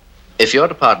 If your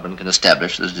department can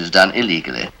establish that it is done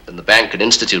illegally, then the bank can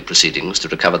institute proceedings to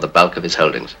recover the bulk of his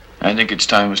holdings. I think it's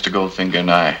time Mr. Goldfinger and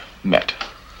I met.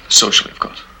 Socially, of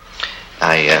course.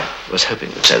 I was hoping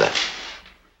you'd say that.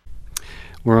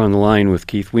 We're on the line with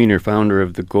Keith Weiner, founder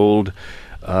of the Gold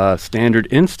Standard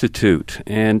Institute.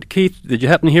 And Keith, did you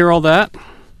happen to hear all that?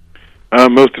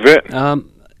 Most of it.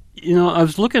 I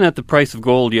was looking at the price of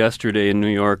gold yesterday in New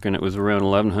York, and it was around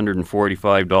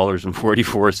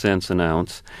 $1,145.44 an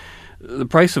ounce. The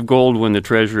price of gold when the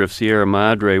treasure of Sierra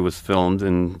Madre was filmed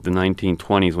in the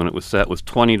 1920s, when it was set, was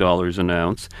 $20 an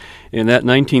ounce. In that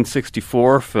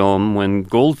 1964 film, when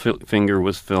Goldfinger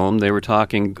was filmed, they were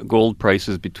talking gold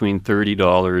prices between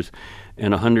 $30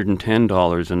 and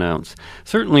 $110 an ounce.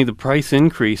 Certainly the price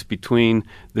increase between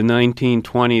the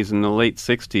 1920s and the late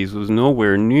 60s was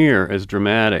nowhere near as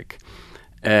dramatic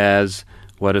as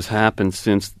what has happened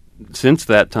since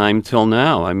that time till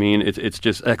now. I mean, it's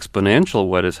just exponential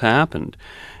what has happened.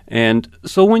 And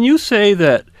so when you say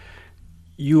that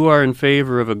you are in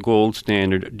favor of a gold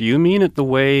standard, do you mean it the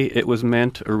way it was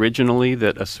meant originally,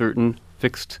 that a certain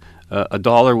fixed, a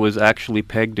dollar was actually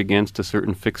pegged against a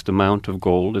certain fixed amount of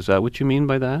gold? Is that what you mean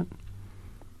by that?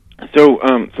 So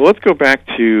let's go back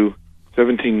to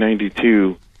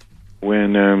 1792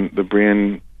 when the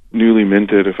brand newly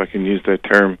minted, if I can use that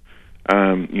term,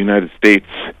 United States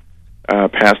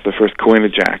passed the first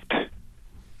Coinage Act.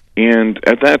 And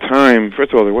at that time,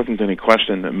 first of all, there wasn't any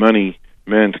question that money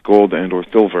meant gold and or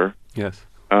silver. Yes.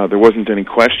 There wasn't any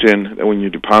question that when you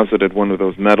deposited one of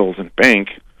those metals in bank,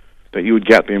 that you would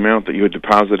get the amount that you had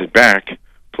deposited back,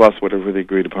 plus whatever the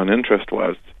agreed-upon interest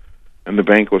was. And the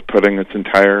bank was putting its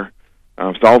entire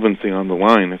solvency on the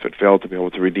line if it failed to be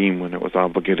able to redeem when it was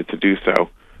obligated to do so.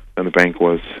 Then the bank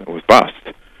was bust.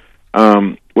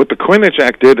 What the Coinage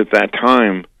Act did at that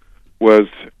time was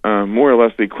more or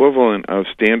less the equivalent of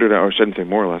standard, or I shouldn't say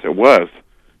more or less, it was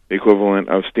the equivalent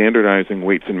of standardizing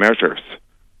weights and measures.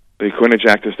 The Coinage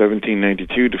Act of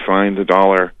 1792 defined the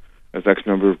dollar as X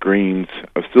number of grains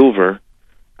of silver,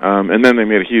 and then they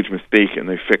made a huge mistake and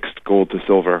they fixed gold to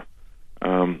silver,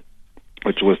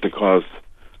 which was to cause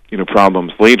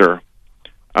problems later.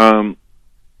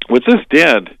 What this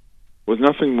did was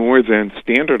nothing more than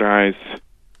standardize.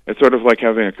 It's sort of like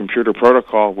having a computer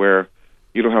protocol where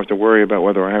you don't have to worry about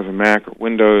whether I have a Mac or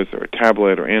Windows or a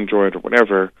tablet or Android or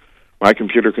whatever. My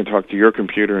computer can talk to your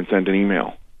computer and send an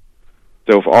email.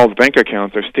 So if all the bank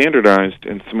accounts are standardized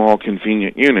in small,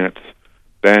 convenient units,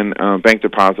 then bank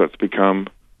deposits become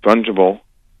fungible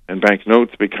and bank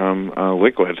notes become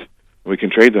liquid. We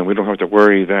can trade them. We don't have to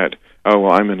worry that,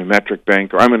 I'm in a metric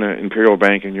bank, or I'm in an imperial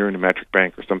bank and you're in a metric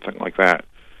bank, or something like that.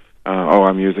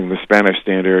 I'm using the Spanish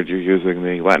standard, you're using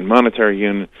the Latin monetary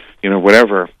unit,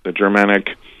 whatever, the Germanic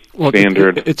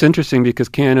standard. It's interesting because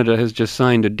Canada has just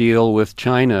signed a deal with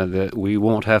China that we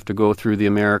won't have to go through the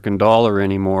American dollar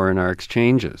anymore in our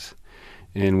exchanges.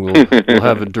 And we'll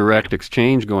have a direct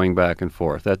exchange going back and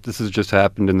forth. This has just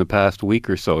happened in the past week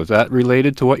or so. Is that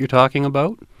related to what you're talking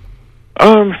about?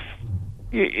 I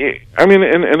mean,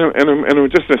 in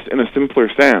a simpler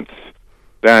sense,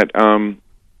 that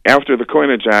after the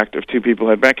Coinage Act, if two people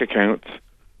had bank accounts,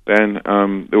 then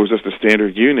there was just a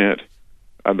standard unit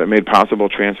that made possible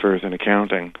transfers and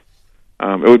accounting.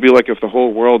 It would be like if the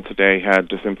whole world today had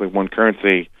just simply one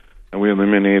currency, and we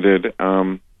eliminated,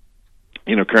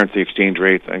 currency exchange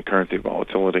rates and currency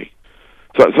volatility.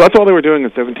 So that's all they were doing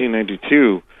in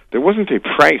 1792. There wasn't a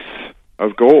price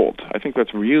of gold. I think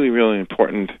that's really, really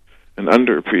important and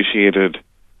underappreciated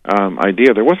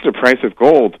idea. There wasn't a price of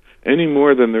gold any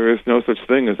more than there is no such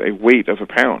thing as a weight of a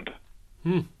pound,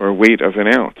 or a weight of an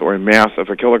ounce, or a mass of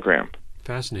a kilogram.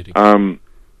 Fascinating.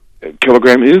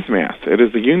 Kilogram is mass. It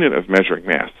is the unit of measuring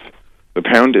mass. The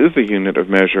pound is the unit of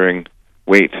measuring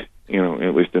weight,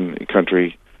 at least in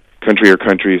country or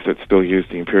countries that still use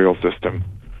the imperial system.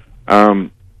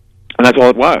 And that's all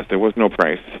it was. There was no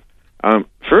price.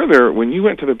 Further, when you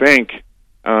went to the bank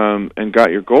and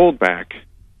got your gold back,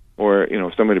 or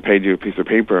somebody paid you a piece of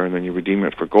paper and then you redeem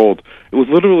it for gold, it was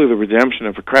literally the redemption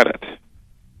of a credit,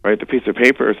 right? The piece of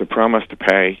paper is a promise to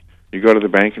pay. You go to the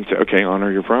bank and say, okay,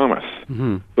 honor your promise.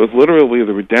 Mm-hmm. So it's literally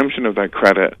the redemption of that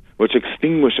credit, which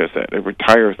extinguishes it. It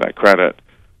retires that credit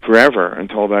forever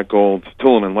until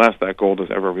and unless that gold is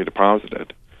ever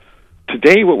redeposited.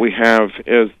 Today what we have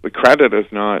is the credit is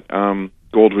not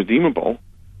gold redeemable.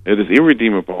 It is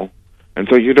irredeemable. And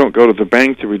so you don't go to the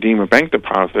bank to redeem a bank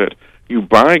deposit. You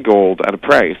buy gold at a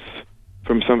price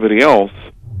from somebody else,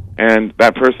 and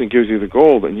that person gives you the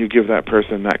gold, and you give that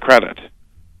person that credit.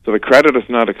 So the credit is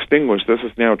not extinguished. This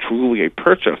is now truly a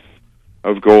purchase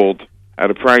of gold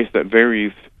at a price that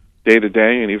varies day to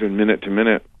day and even minute to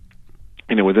minute.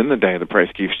 Within the day, the price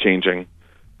keeps changing.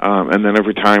 And then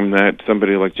every time that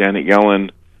somebody like Janet Yellen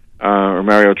or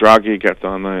Mario Draghi gets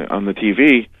on the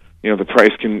TV, the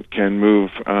price can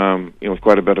move with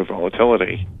quite a bit of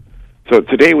volatility. So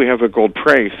today we have a gold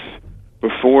price.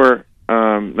 Before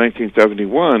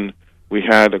 1971, we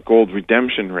had a gold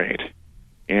redemption rate.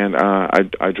 And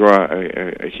I draw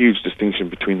a huge distinction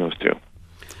between those two.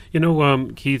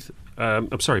 Keith,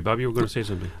 I'm sorry, Bob, you were going to say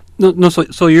something. No.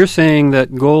 So you're saying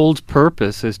that gold's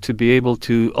purpose is to be able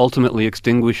to ultimately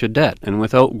extinguish a debt, and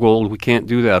without gold, we can't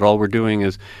do that. All we're doing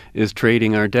is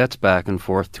trading our debts back and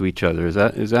forth to each other. Is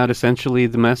that essentially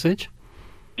the message?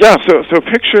 Yeah. So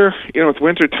picture, it's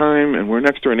winter time, and we're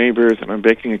next door neighbors, and I'm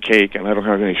baking a cake, and I don't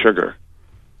have any sugar.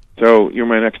 So you're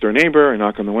my next door neighbor. I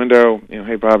knock on the window.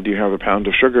 Hey Bob, do you have a pound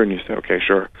of sugar? And you say, okay,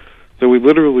 sure. So we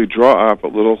literally draw up a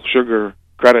little sugar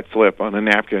credit slip on a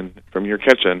napkin from your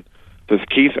kitchen. Says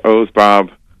Keith owes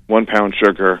Bob 1 pound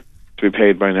sugar to be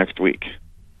paid by next week.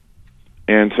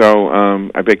 And so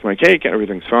I bake my cake,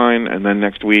 everything's fine, and then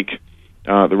next week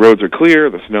the roads are clear,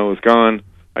 the snow is gone,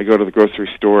 I go to the grocery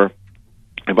store,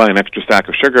 I buy an extra sack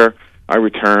of sugar, I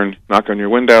return, knock on your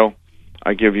window,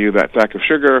 I give you that sack of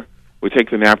sugar, we take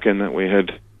the napkin that we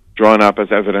had drawn up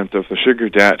as evidence of the sugar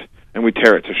debt, and we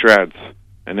tear it to shreds.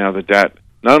 And now the debt,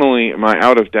 not only am I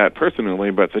out of debt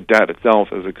personally, but the debt itself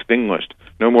is extinguished.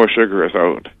 No more sugar is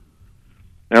owed.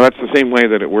 Now that's the same way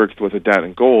that it works with a debt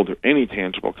in gold or any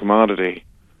tangible commodity.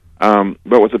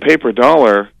 But with the paper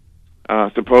dollar,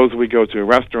 suppose we go to a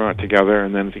restaurant together,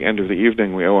 and then at the end of the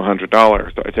evening we owe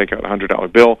 $100. So I take out a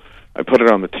 $100 bill, I put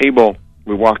it on the table,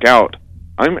 we walk out.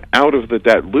 I'm out of the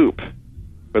debt loop,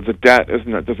 but the debt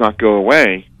does not go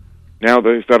away. Now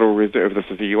the Federal Reserve, this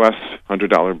is a U.S.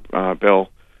 $100 bill,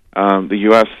 the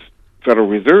U.S. Federal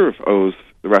Reserve owes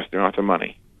the restaurant the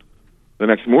money. The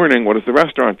next morning, what does the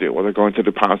restaurant do? Well, they're going to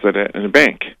deposit it in a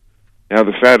bank. Now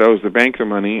the Fed owes the bank the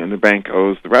money, and the bank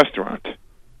owes the restaurant.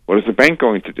 What is the bank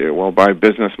going to do? Well, by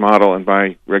business model and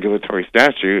by regulatory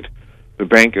statute, the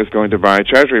bank is going to buy a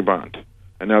treasury bond.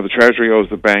 And now the treasury owes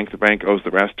the bank owes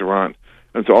the restaurant.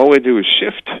 And so all we do is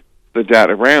shift the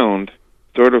debt around,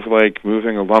 sort of like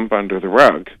moving a lump under the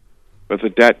rug, but the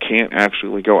debt can't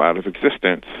actually go out of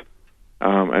existence,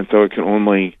 and so it can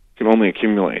only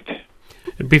accumulate.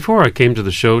 Before I came to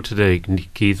the show today,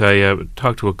 Keith, I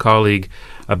talked to a colleague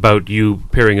about you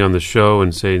appearing on the show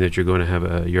and saying that you're going to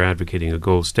have you're advocating a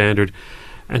gold standard,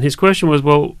 and his question was,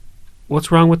 well,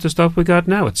 what's wrong with the stuff we got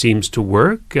now? It seems to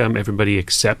work. Everybody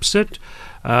accepts it.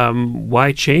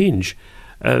 Why change?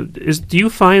 Do you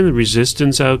find the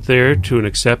resistance out there to an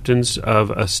acceptance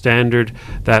of a standard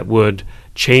that would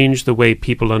change the way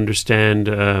people understand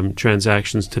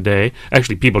transactions today?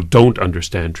 Actually, people don't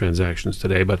understand transactions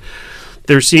today, but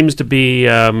there seems to be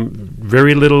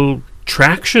very little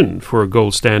traction for a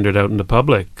gold standard out in the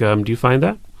public. Do you find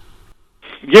that?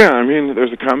 Yeah, I mean,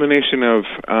 there's a combination of,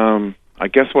 I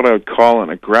guess what I would call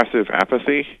an aggressive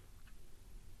apathy,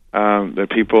 that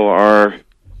people are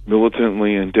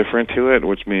militantly indifferent to it,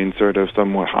 which means sort of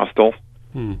somewhat hostile.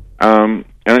 And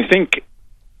I think,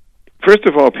 first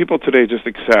of all, people today just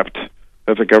accept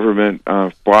that the government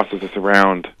bosses us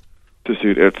around to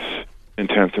suit its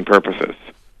intents and purposes.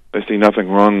 They see nothing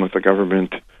wrong with the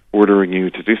government ordering you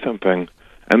to do something,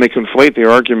 and they conflate the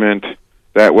argument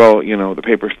that, well, you know, the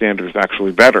paper standard is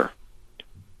actually better.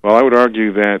 Well, I would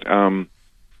argue that,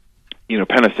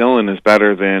 penicillin is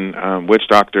better than witch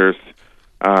doctors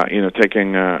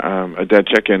taking a dead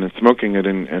chicken and smoking it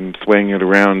and swaying it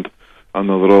around on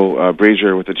the little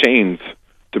brazier with the chains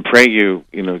to pray you,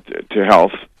 to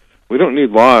health. We don't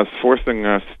need laws forcing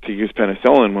us to use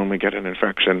penicillin when we get an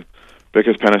infection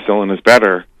because penicillin is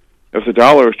better. If the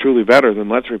dollar is truly better, then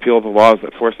let's repeal the laws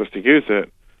that force us to use it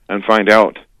and find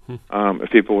out if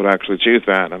people would actually choose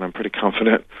that. And I'm pretty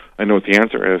confident I know what the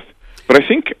answer is. But I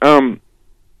think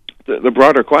the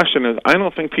broader question is, I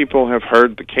don't think people have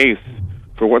heard the case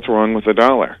for what's wrong with the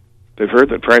dollar. They've heard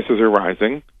that prices are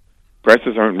rising.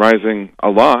 Prices aren't rising a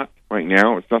lot right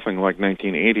now. It's nothing like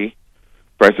 1980.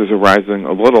 Prices are rising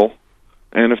a little.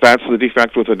 And if that's the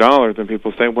defect with the dollar, then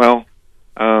people say, well,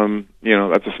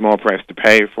 that's a small price to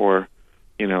pay for,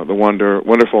 the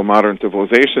wonderful modern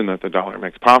civilization that the dollar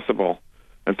makes possible.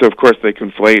 And so, of course, they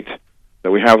conflate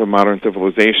that we have a modern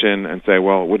civilization and say,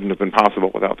 well, it wouldn't have been possible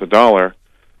without the dollar.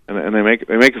 And they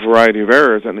make a variety of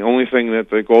errors, and the only thing that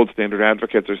the gold standard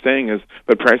advocates are saying is,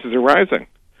 but prices are rising,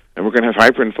 and we're going to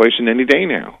have hyperinflation any day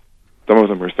now. Some of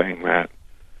them are saying that.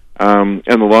 And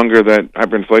the longer that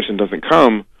hyperinflation doesn't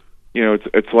come,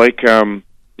 it's like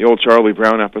the old Charlie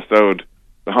Brown episode,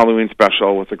 the Halloween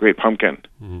special with the Great Pumpkin.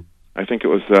 Mm-hmm. I think it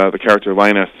was the character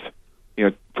Linus,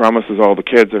 promises all the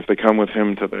kids if they come with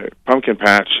him to the pumpkin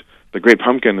patch, the Great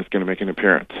Pumpkin is going to make an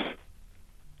appearance.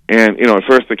 And, at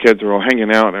first the kids are all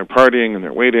hanging out and they're partying and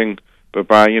they're waiting, but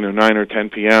by, 9 or 10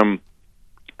 p.m.,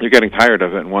 you're getting tired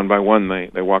of it, and one by one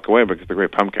they walk away because the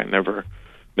Great Pumpkin never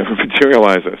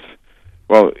materializes.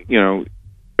 Well,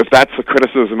 if that's the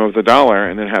criticism of the dollar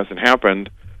and it hasn't happened,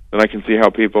 then I can see how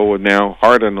people would now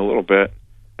harden a little bit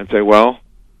and say, well,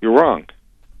 you're wrong.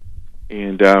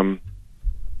 And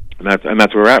that's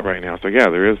where we're at right now. So yeah,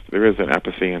 there is an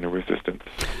apathy and a resistance.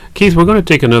 Keith, we're going to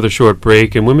take another short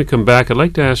break, and when we come back, I'd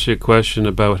like to ask you a question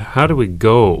about how do we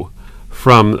go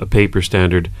from a paper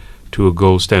standard to a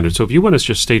gold standard. So if you want to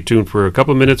just stay tuned for a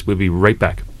couple of minutes, we'll be right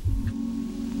back.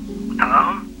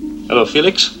 Hello? Hello,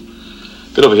 Felix.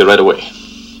 Get over here right away.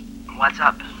 What's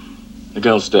up? The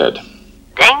girl's dead.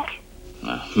 Dink?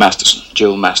 Masterson,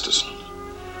 Jill Masterson.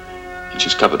 And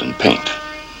she's covered in paint.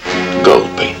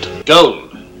 Gold paint. Gold?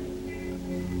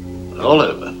 All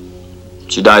over?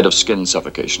 She died of skin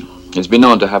suffocation. It's been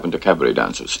known to happen to cabaret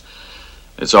dancers.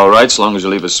 It's all right so long as you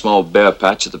leave a small bare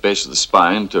patch at the base of the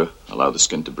spine to allow the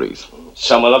skin to breathe.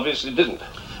 Someone obviously didn't.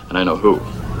 And I know who.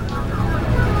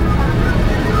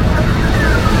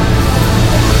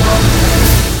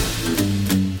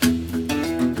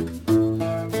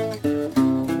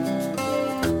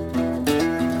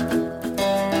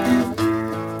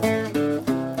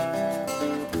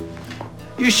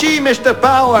 You see, Mr.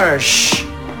 Powers,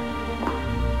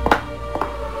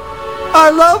 I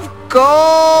love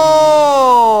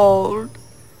gold.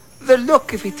 The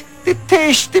look of it, the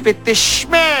taste of it, the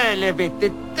smell of it, the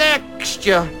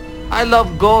texture. I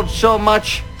love gold so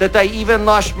much that I even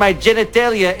lost my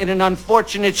genitalia in an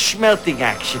unfortunate smelting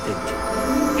accident.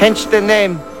 Hence the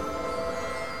name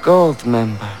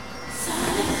Goldmember.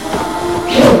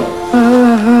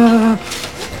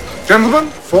 Gentlemen,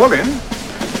 fall in.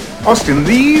 Austin,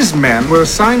 these men were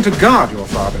assigned to guard your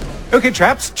father. Okay,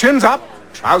 chaps, chins up,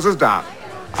 trousers down.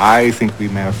 I think we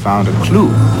may have found a clue.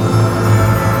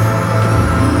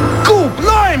 Go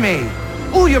blimey!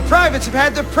 All your privates have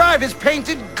had their privates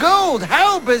painted gold.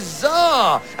 How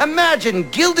bizarre! Imagine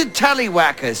gilded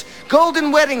tallywhackers,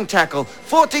 golden wedding tackle,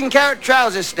 14-karat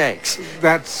trouser snakes.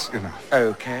 That's enough.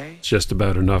 Okay. It's just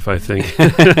about enough, I think.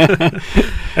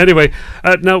 Anyway,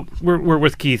 now we're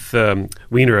with Keith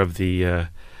Weiner of the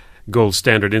Gold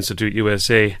Standard Institute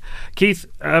USA. Keith,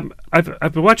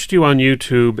 I've watched you on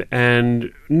YouTube,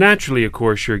 and naturally, of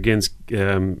course, you're against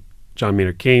John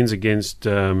Maynard Keynes,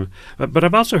 but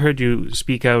I've also heard you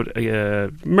speak out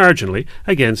marginally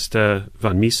against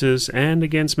von Mises and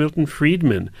against Milton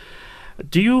Friedman.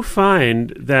 Do you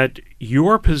find that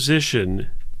your position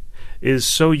is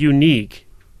so unique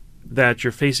that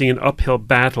you're facing an uphill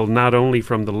battle not only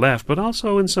from the left but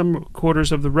also in some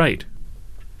quarters of the right?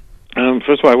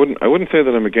 First of all, I wouldn't say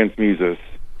that I'm against Mises.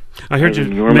 I heard you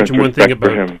mention one thing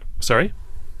about him. Sorry?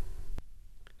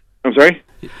 I'm sorry?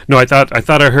 No, I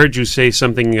thought I heard you say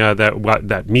something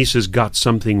that Mises got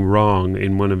something wrong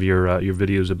in one of your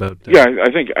videos about. Yeah,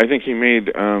 I think he made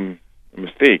a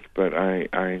mistake, but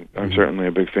I'm certainly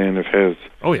a big fan of his.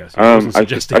 Oh yes, I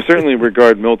certainly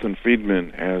regard Milton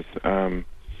Friedman as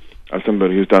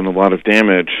somebody who's done a lot of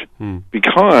damage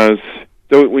because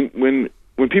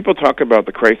when people talk about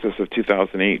the crisis of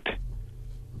 2008,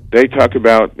 they talk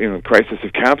about the crisis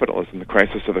of capitalism, the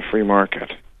crisis of the free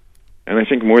market. And I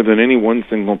think more than any one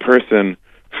single person,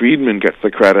 Friedman gets the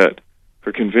credit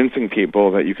for convincing people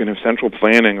that you can have central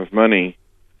planning of money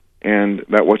and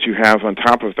that what you have on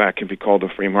top of that can be called a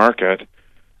free market.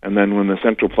 And then when the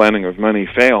central planning of money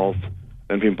fails,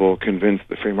 then people convince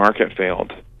the free market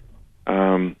failed.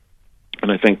 And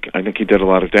I think he did a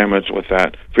lot of damage with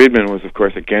that. Friedman was, of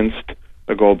course, against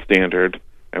the gold standard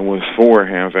and was for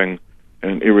having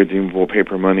an irredeemable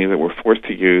paper money that we're forced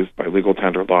to use by legal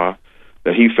tender law,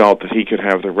 that he felt that he could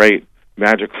have the right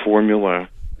magic formula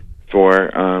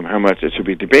for how much it should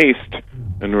be debased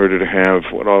in order to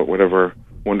have whatever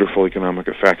wonderful economic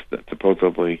effects that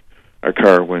supposedly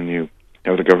occur when you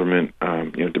have the government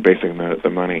debasing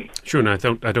the money. Sure, and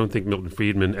I don't think Milton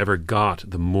Friedman ever got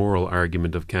the moral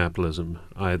argument of capitalism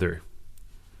either.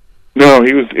 No,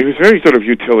 he was very sort of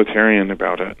utilitarian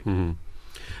about it. Mm-hmm.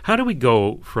 How do we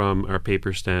go from our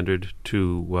paper standard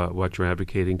to what you're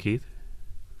advocating, Keith?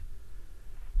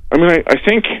 I mean, I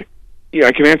think,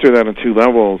 I can answer that on two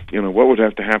levels. What would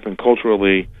have to happen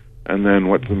culturally, and then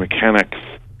what's the mechanics,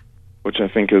 which I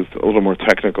think is a little more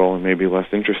technical and maybe less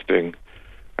interesting.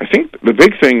 I think the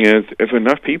big thing is if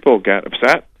enough people get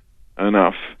upset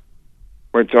enough,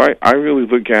 right? So I really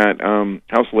look at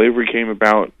how slavery came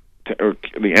about, or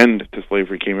the end to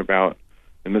slavery came about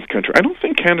in this country. I don't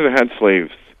think Canada had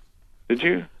slaves. Did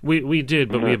you? We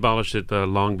did, but we abolished it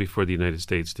long before the United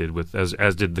States did,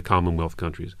 as did the Commonwealth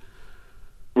countries.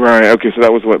 Right. Okay. So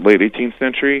that was late 18th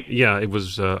century. Yeah, it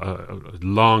was a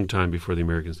long time before the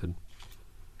Americans did.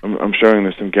 I'm showing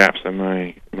there's some gaps in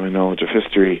my knowledge of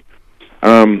history.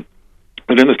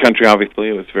 But in this country, obviously,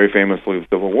 it was very famously the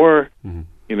Civil War. Mm-hmm.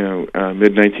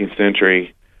 Mid 19th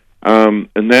century,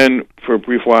 and then for a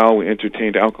brief while we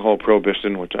entertained alcohol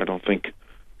prohibition, which I don't think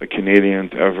the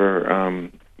Canadians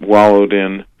ever wallowed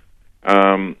in,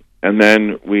 and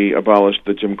then we abolished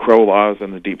the Jim Crow laws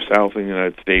in the Deep South in the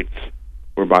United States,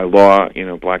 where by law,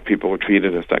 black people were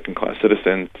treated as second-class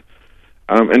citizens.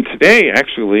 And today,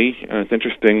 actually, it's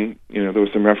interesting, there were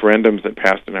some referendums that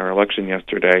passed in our election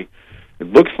yesterday.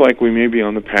 It looks like we may be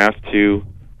on the path to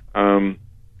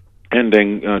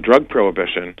ending drug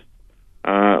prohibition.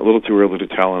 A little too early to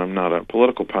tell, and I'm not a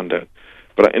political pundit.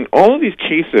 But in all of these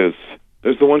cases,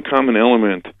 there's the one common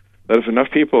element that if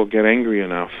enough people get angry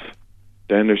enough,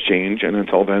 then there's change, and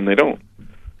until then, they don't.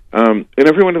 In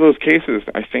every one of those cases,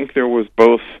 I think there was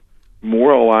both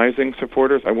moralizing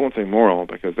supporters. I won't say moral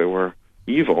because they were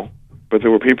evil, but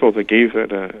there were people that gave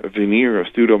it a veneer of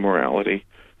pseudo-morality,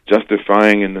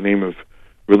 justifying in the name of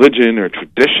religion or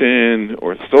tradition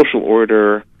or social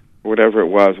order or whatever it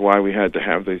was why we had to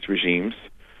have these regimes.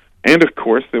 And, of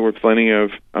course, there were plenty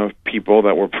of people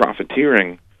that were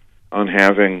profiteering on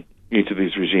having each of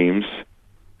these regimes.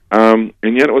 And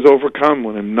yet it was overcome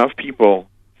when enough people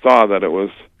saw that it was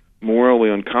morally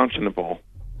unconscionable.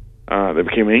 They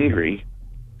became angry.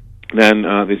 Then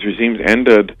these regimes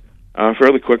ended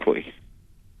fairly quickly.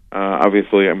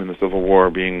 Obviously, I mean, the Civil War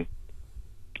being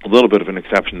a little bit of an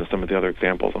exception to some of the other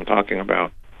examples I'm talking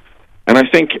about. And I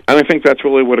think that's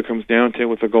really what it comes down to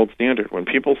with the gold standard. When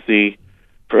people see,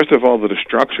 first of all, that the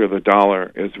structure of the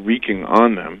dollar is wreaking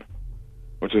on them,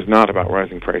 which is not about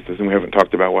rising prices, and we haven't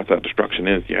talked about what that destruction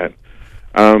is yet.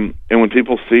 And when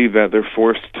people see that they're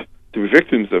forced to be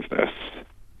victims of this,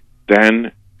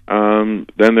 then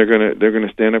they're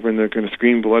gonna stand up and they're gonna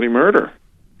scream bloody murder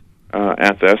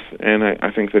at this. And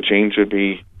I think the change should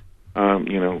be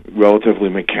relatively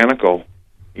mechanical.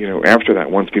 After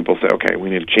that, once people say, okay, we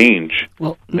need to change.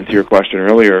 Well, and to your question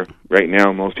earlier, right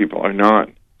now most people are not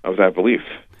of that belief.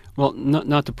 Well,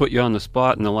 not to put you on the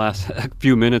spot in the last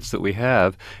few minutes that we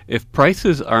have, if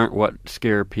prices aren't what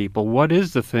scare people, what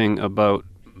is the thing about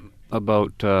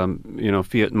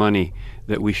fiat money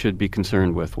that we should be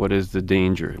concerned with? What is the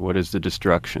danger? What is the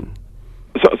destruction?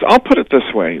 So I'll put it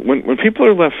this way: when people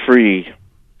are left free,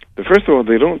 first of all,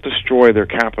 they don't destroy their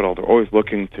capital. They're always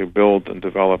looking to build and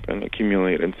develop and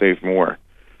accumulate and save more.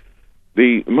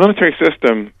 The monetary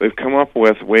system, they've come up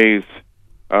with ways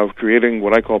of creating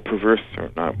what I call perverse,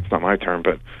 it's not my term,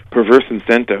 but perverse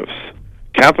incentives.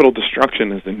 Capital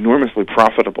destruction is enormously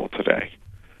profitable today.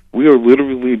 We are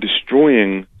literally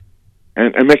destroying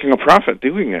and making a profit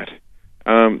doing it,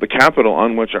 the capital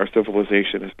on which our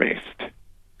civilization is based.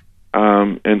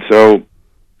 And so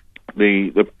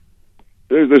there's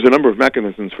a number of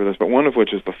mechanisms for this, but one of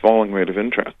which is the falling rate of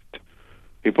interest.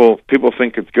 People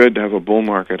think it's good to have a bull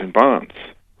market in bonds.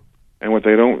 And what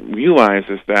they don't realize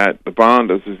is that the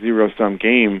bond is a zero-sum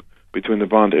game between the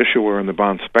bond issuer and the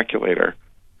bond speculator.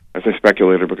 I say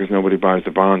speculator because nobody buys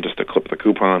the bond just to clip the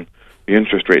coupon. The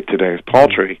interest rate today is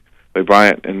paltry. They buy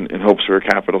it in hopes for a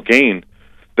capital gain.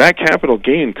 That capital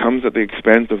gain comes at the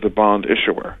expense of the bond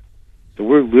issuer. So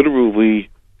we're literally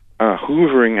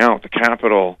hoovering out the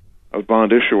capital of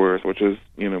bond issuers, which is,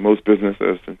 most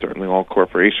businesses and certainly all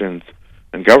corporations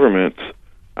and governments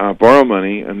borrow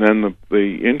money, and then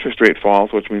the interest rate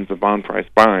falls, which means the bond price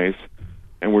buys,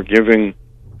 and we're giving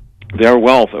their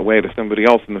wealth away to somebody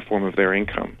else in the form of their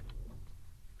income.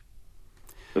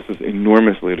 This is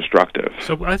enormously destructive.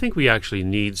 So I think we actually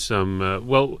need some,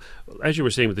 as you were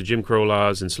saying with the Jim Crow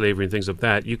laws and slavery and things like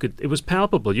that, it was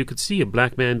palpable. You could see a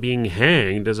black man being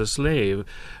hanged as a slave,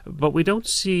 but we don't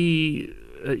see,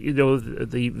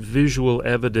 the visual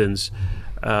evidence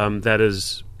that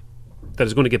is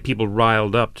going to get people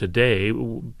riled up today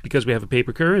because we have a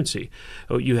paper currency.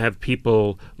 You have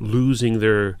people losing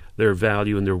their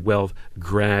value and their wealth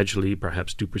gradually,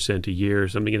 perhaps 2% a year or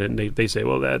something, and they say,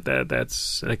 well,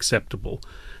 that's acceptable.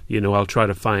 I'll try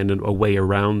to find a way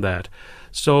around that.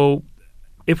 So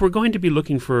if we're going to be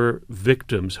looking for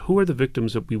victims, who are the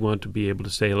victims that we want to be able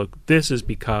to say, look, this is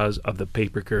because of the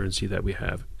paper currency that we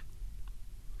have?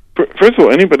 First of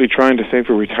all, anybody trying to save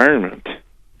for retirement,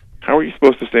 how are you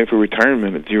supposed to save for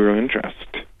retirement at zero interest?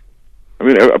 I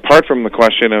mean, apart from the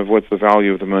question of what's the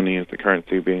value of the money as the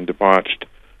currency being debauched,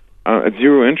 at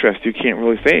zero interest, you can't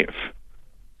really save.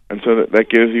 And so that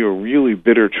gives you a really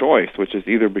bitter choice, which is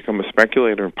either become a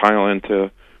speculator and pile into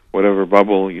whatever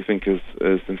bubble you think is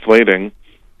inflating,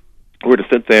 or to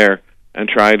sit there and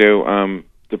try to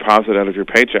deposit out of your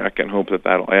paycheck and hope that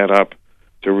that'll add up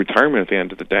to retirement at the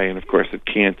end of the day. And, of course, it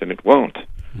can't and it won't.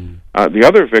 The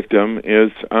other victim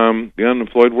is the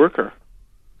unemployed worker.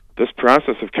 This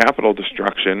process of capital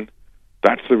destruction,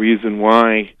 that's the reason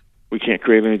why we can't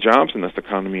create any jobs in this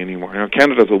economy anymore. Now,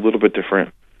 Canada's a little bit different.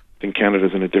 I think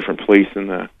Canada's in a different place in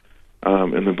the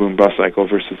boom-bust cycle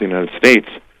versus the United States.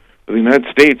 But the United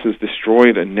States has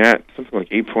destroyed a net something like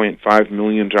 8.5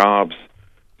 million jobs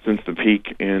since the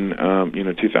peak in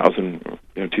 2000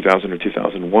 or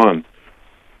 2001.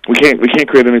 We can't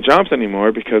create any jobs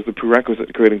anymore because the prerequisite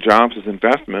to creating jobs is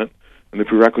investment, and the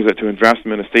prerequisite to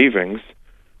investment is savings,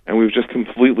 and we've just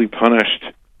completely punished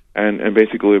and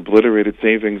basically obliterated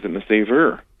savings and the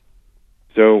saver.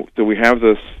 So we have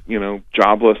this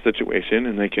jobless situation,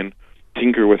 and they can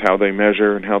tinker with how they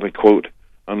measure and how they quote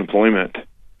unemployment.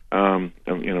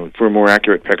 For a more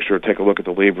accurate picture, take a look at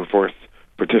the labor force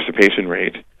participation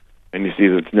rate. and you see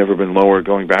that it's never been lower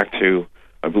going back to,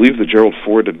 I believe, the Gerald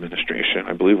Ford administration.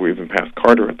 I believe we're even past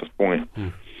Carter at this point.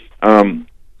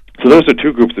 So those are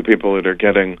two groups of people that are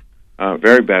getting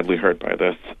very badly hurt by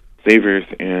this: saviors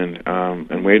and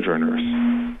wage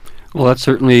earners. Well, that's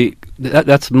certainly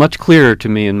that's much clearer to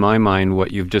me in my mind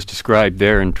what you've just described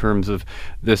there in terms of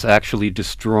this actually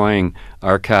destroying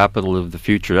our capital of the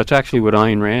future. That's actually what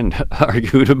Ayn Rand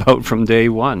argued about from day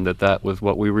one, that was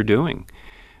what we were doing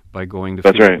by going to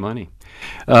fiat money.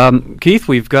 Keith,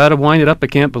 we've got to wind it up. I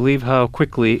can't believe how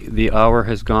quickly the hour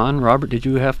has gone. Robert, did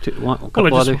you have to want a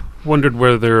couple I just wondered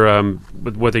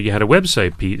whether you had a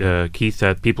website, Keith,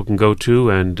 that people can go to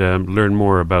and learn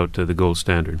more about the gold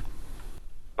standard.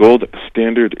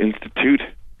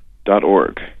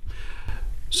 goldstandardinstitute.org.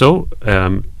 So,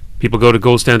 people go to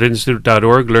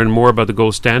goldstandardinstitute.org, learn more about the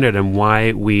gold standard and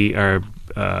why we are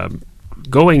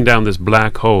going down this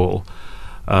black hole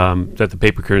that the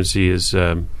paper currency is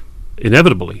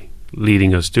inevitably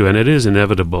leading us to. And it is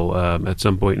inevitable at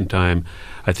some point in time.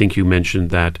 I think you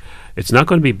mentioned that it's not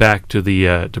going to be back to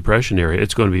the Depression era.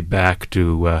 It's going to be back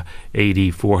to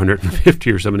AD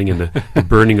 450 or something in the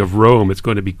burning of Rome. It's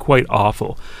going to be quite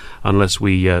awful unless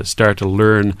we start to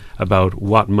learn about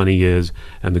what money is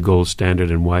and the gold standard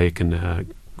and why it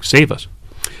can save us.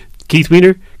 Keith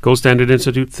Weiner, Gold Standard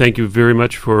Institute, thank you very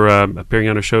much for appearing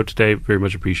on our show today. Very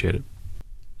much appreciated.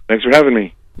 Thanks for having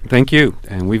me. Thank you.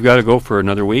 And we've got to go for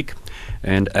another week.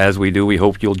 And as we do, we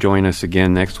hope you'll join us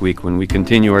again next week when we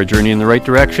continue our journey in the right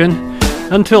direction.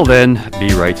 Until then,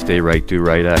 be right, stay right, do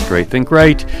right, act right, think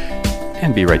right,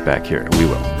 and be right back here. We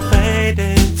will. Fade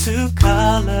into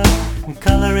color, and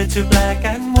color into black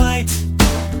and white.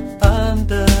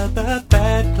 Under the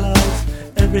bedclothes,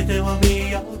 everything will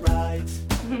be alright.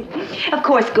 Of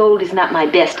course, gold is not my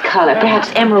best color.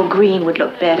 Perhaps emerald green would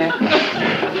look better.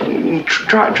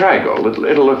 Try gold.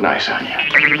 It'll look nice on you.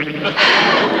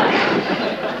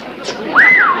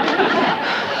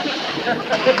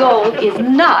 Gold is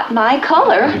not my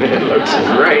color. It looks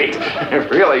great. It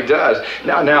really does.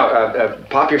 Now,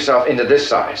 pop yourself into this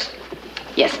size.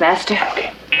 Yes, Master.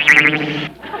 Okay.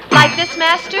 Like this,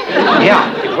 Master?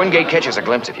 Yeah. If Wingate catches a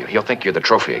glimpse of you, he'll think you're the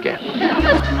trophy again.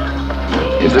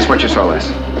 Is this what you saw,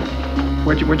 Les?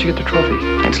 Where'd you get the trophy?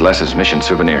 It's Les's mission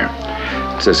souvenir.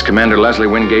 It says Commander Leslie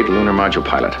Wingate, Lunar Module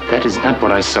Pilot. That is not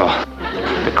what I saw.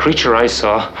 The creature I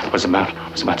saw was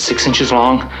about 6 inches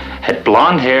long, had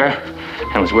blonde hair,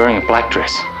 and was wearing a black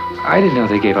dress. I didn't know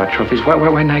they gave out trophies. Why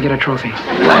didn't I get a trophy?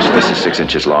 Les, this is 6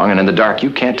 inches long, and in the dark, you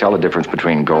can't tell the difference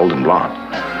between gold and blonde.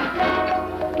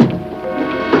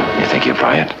 You think you'll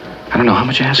buy it? I don't know. How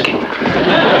much you asking?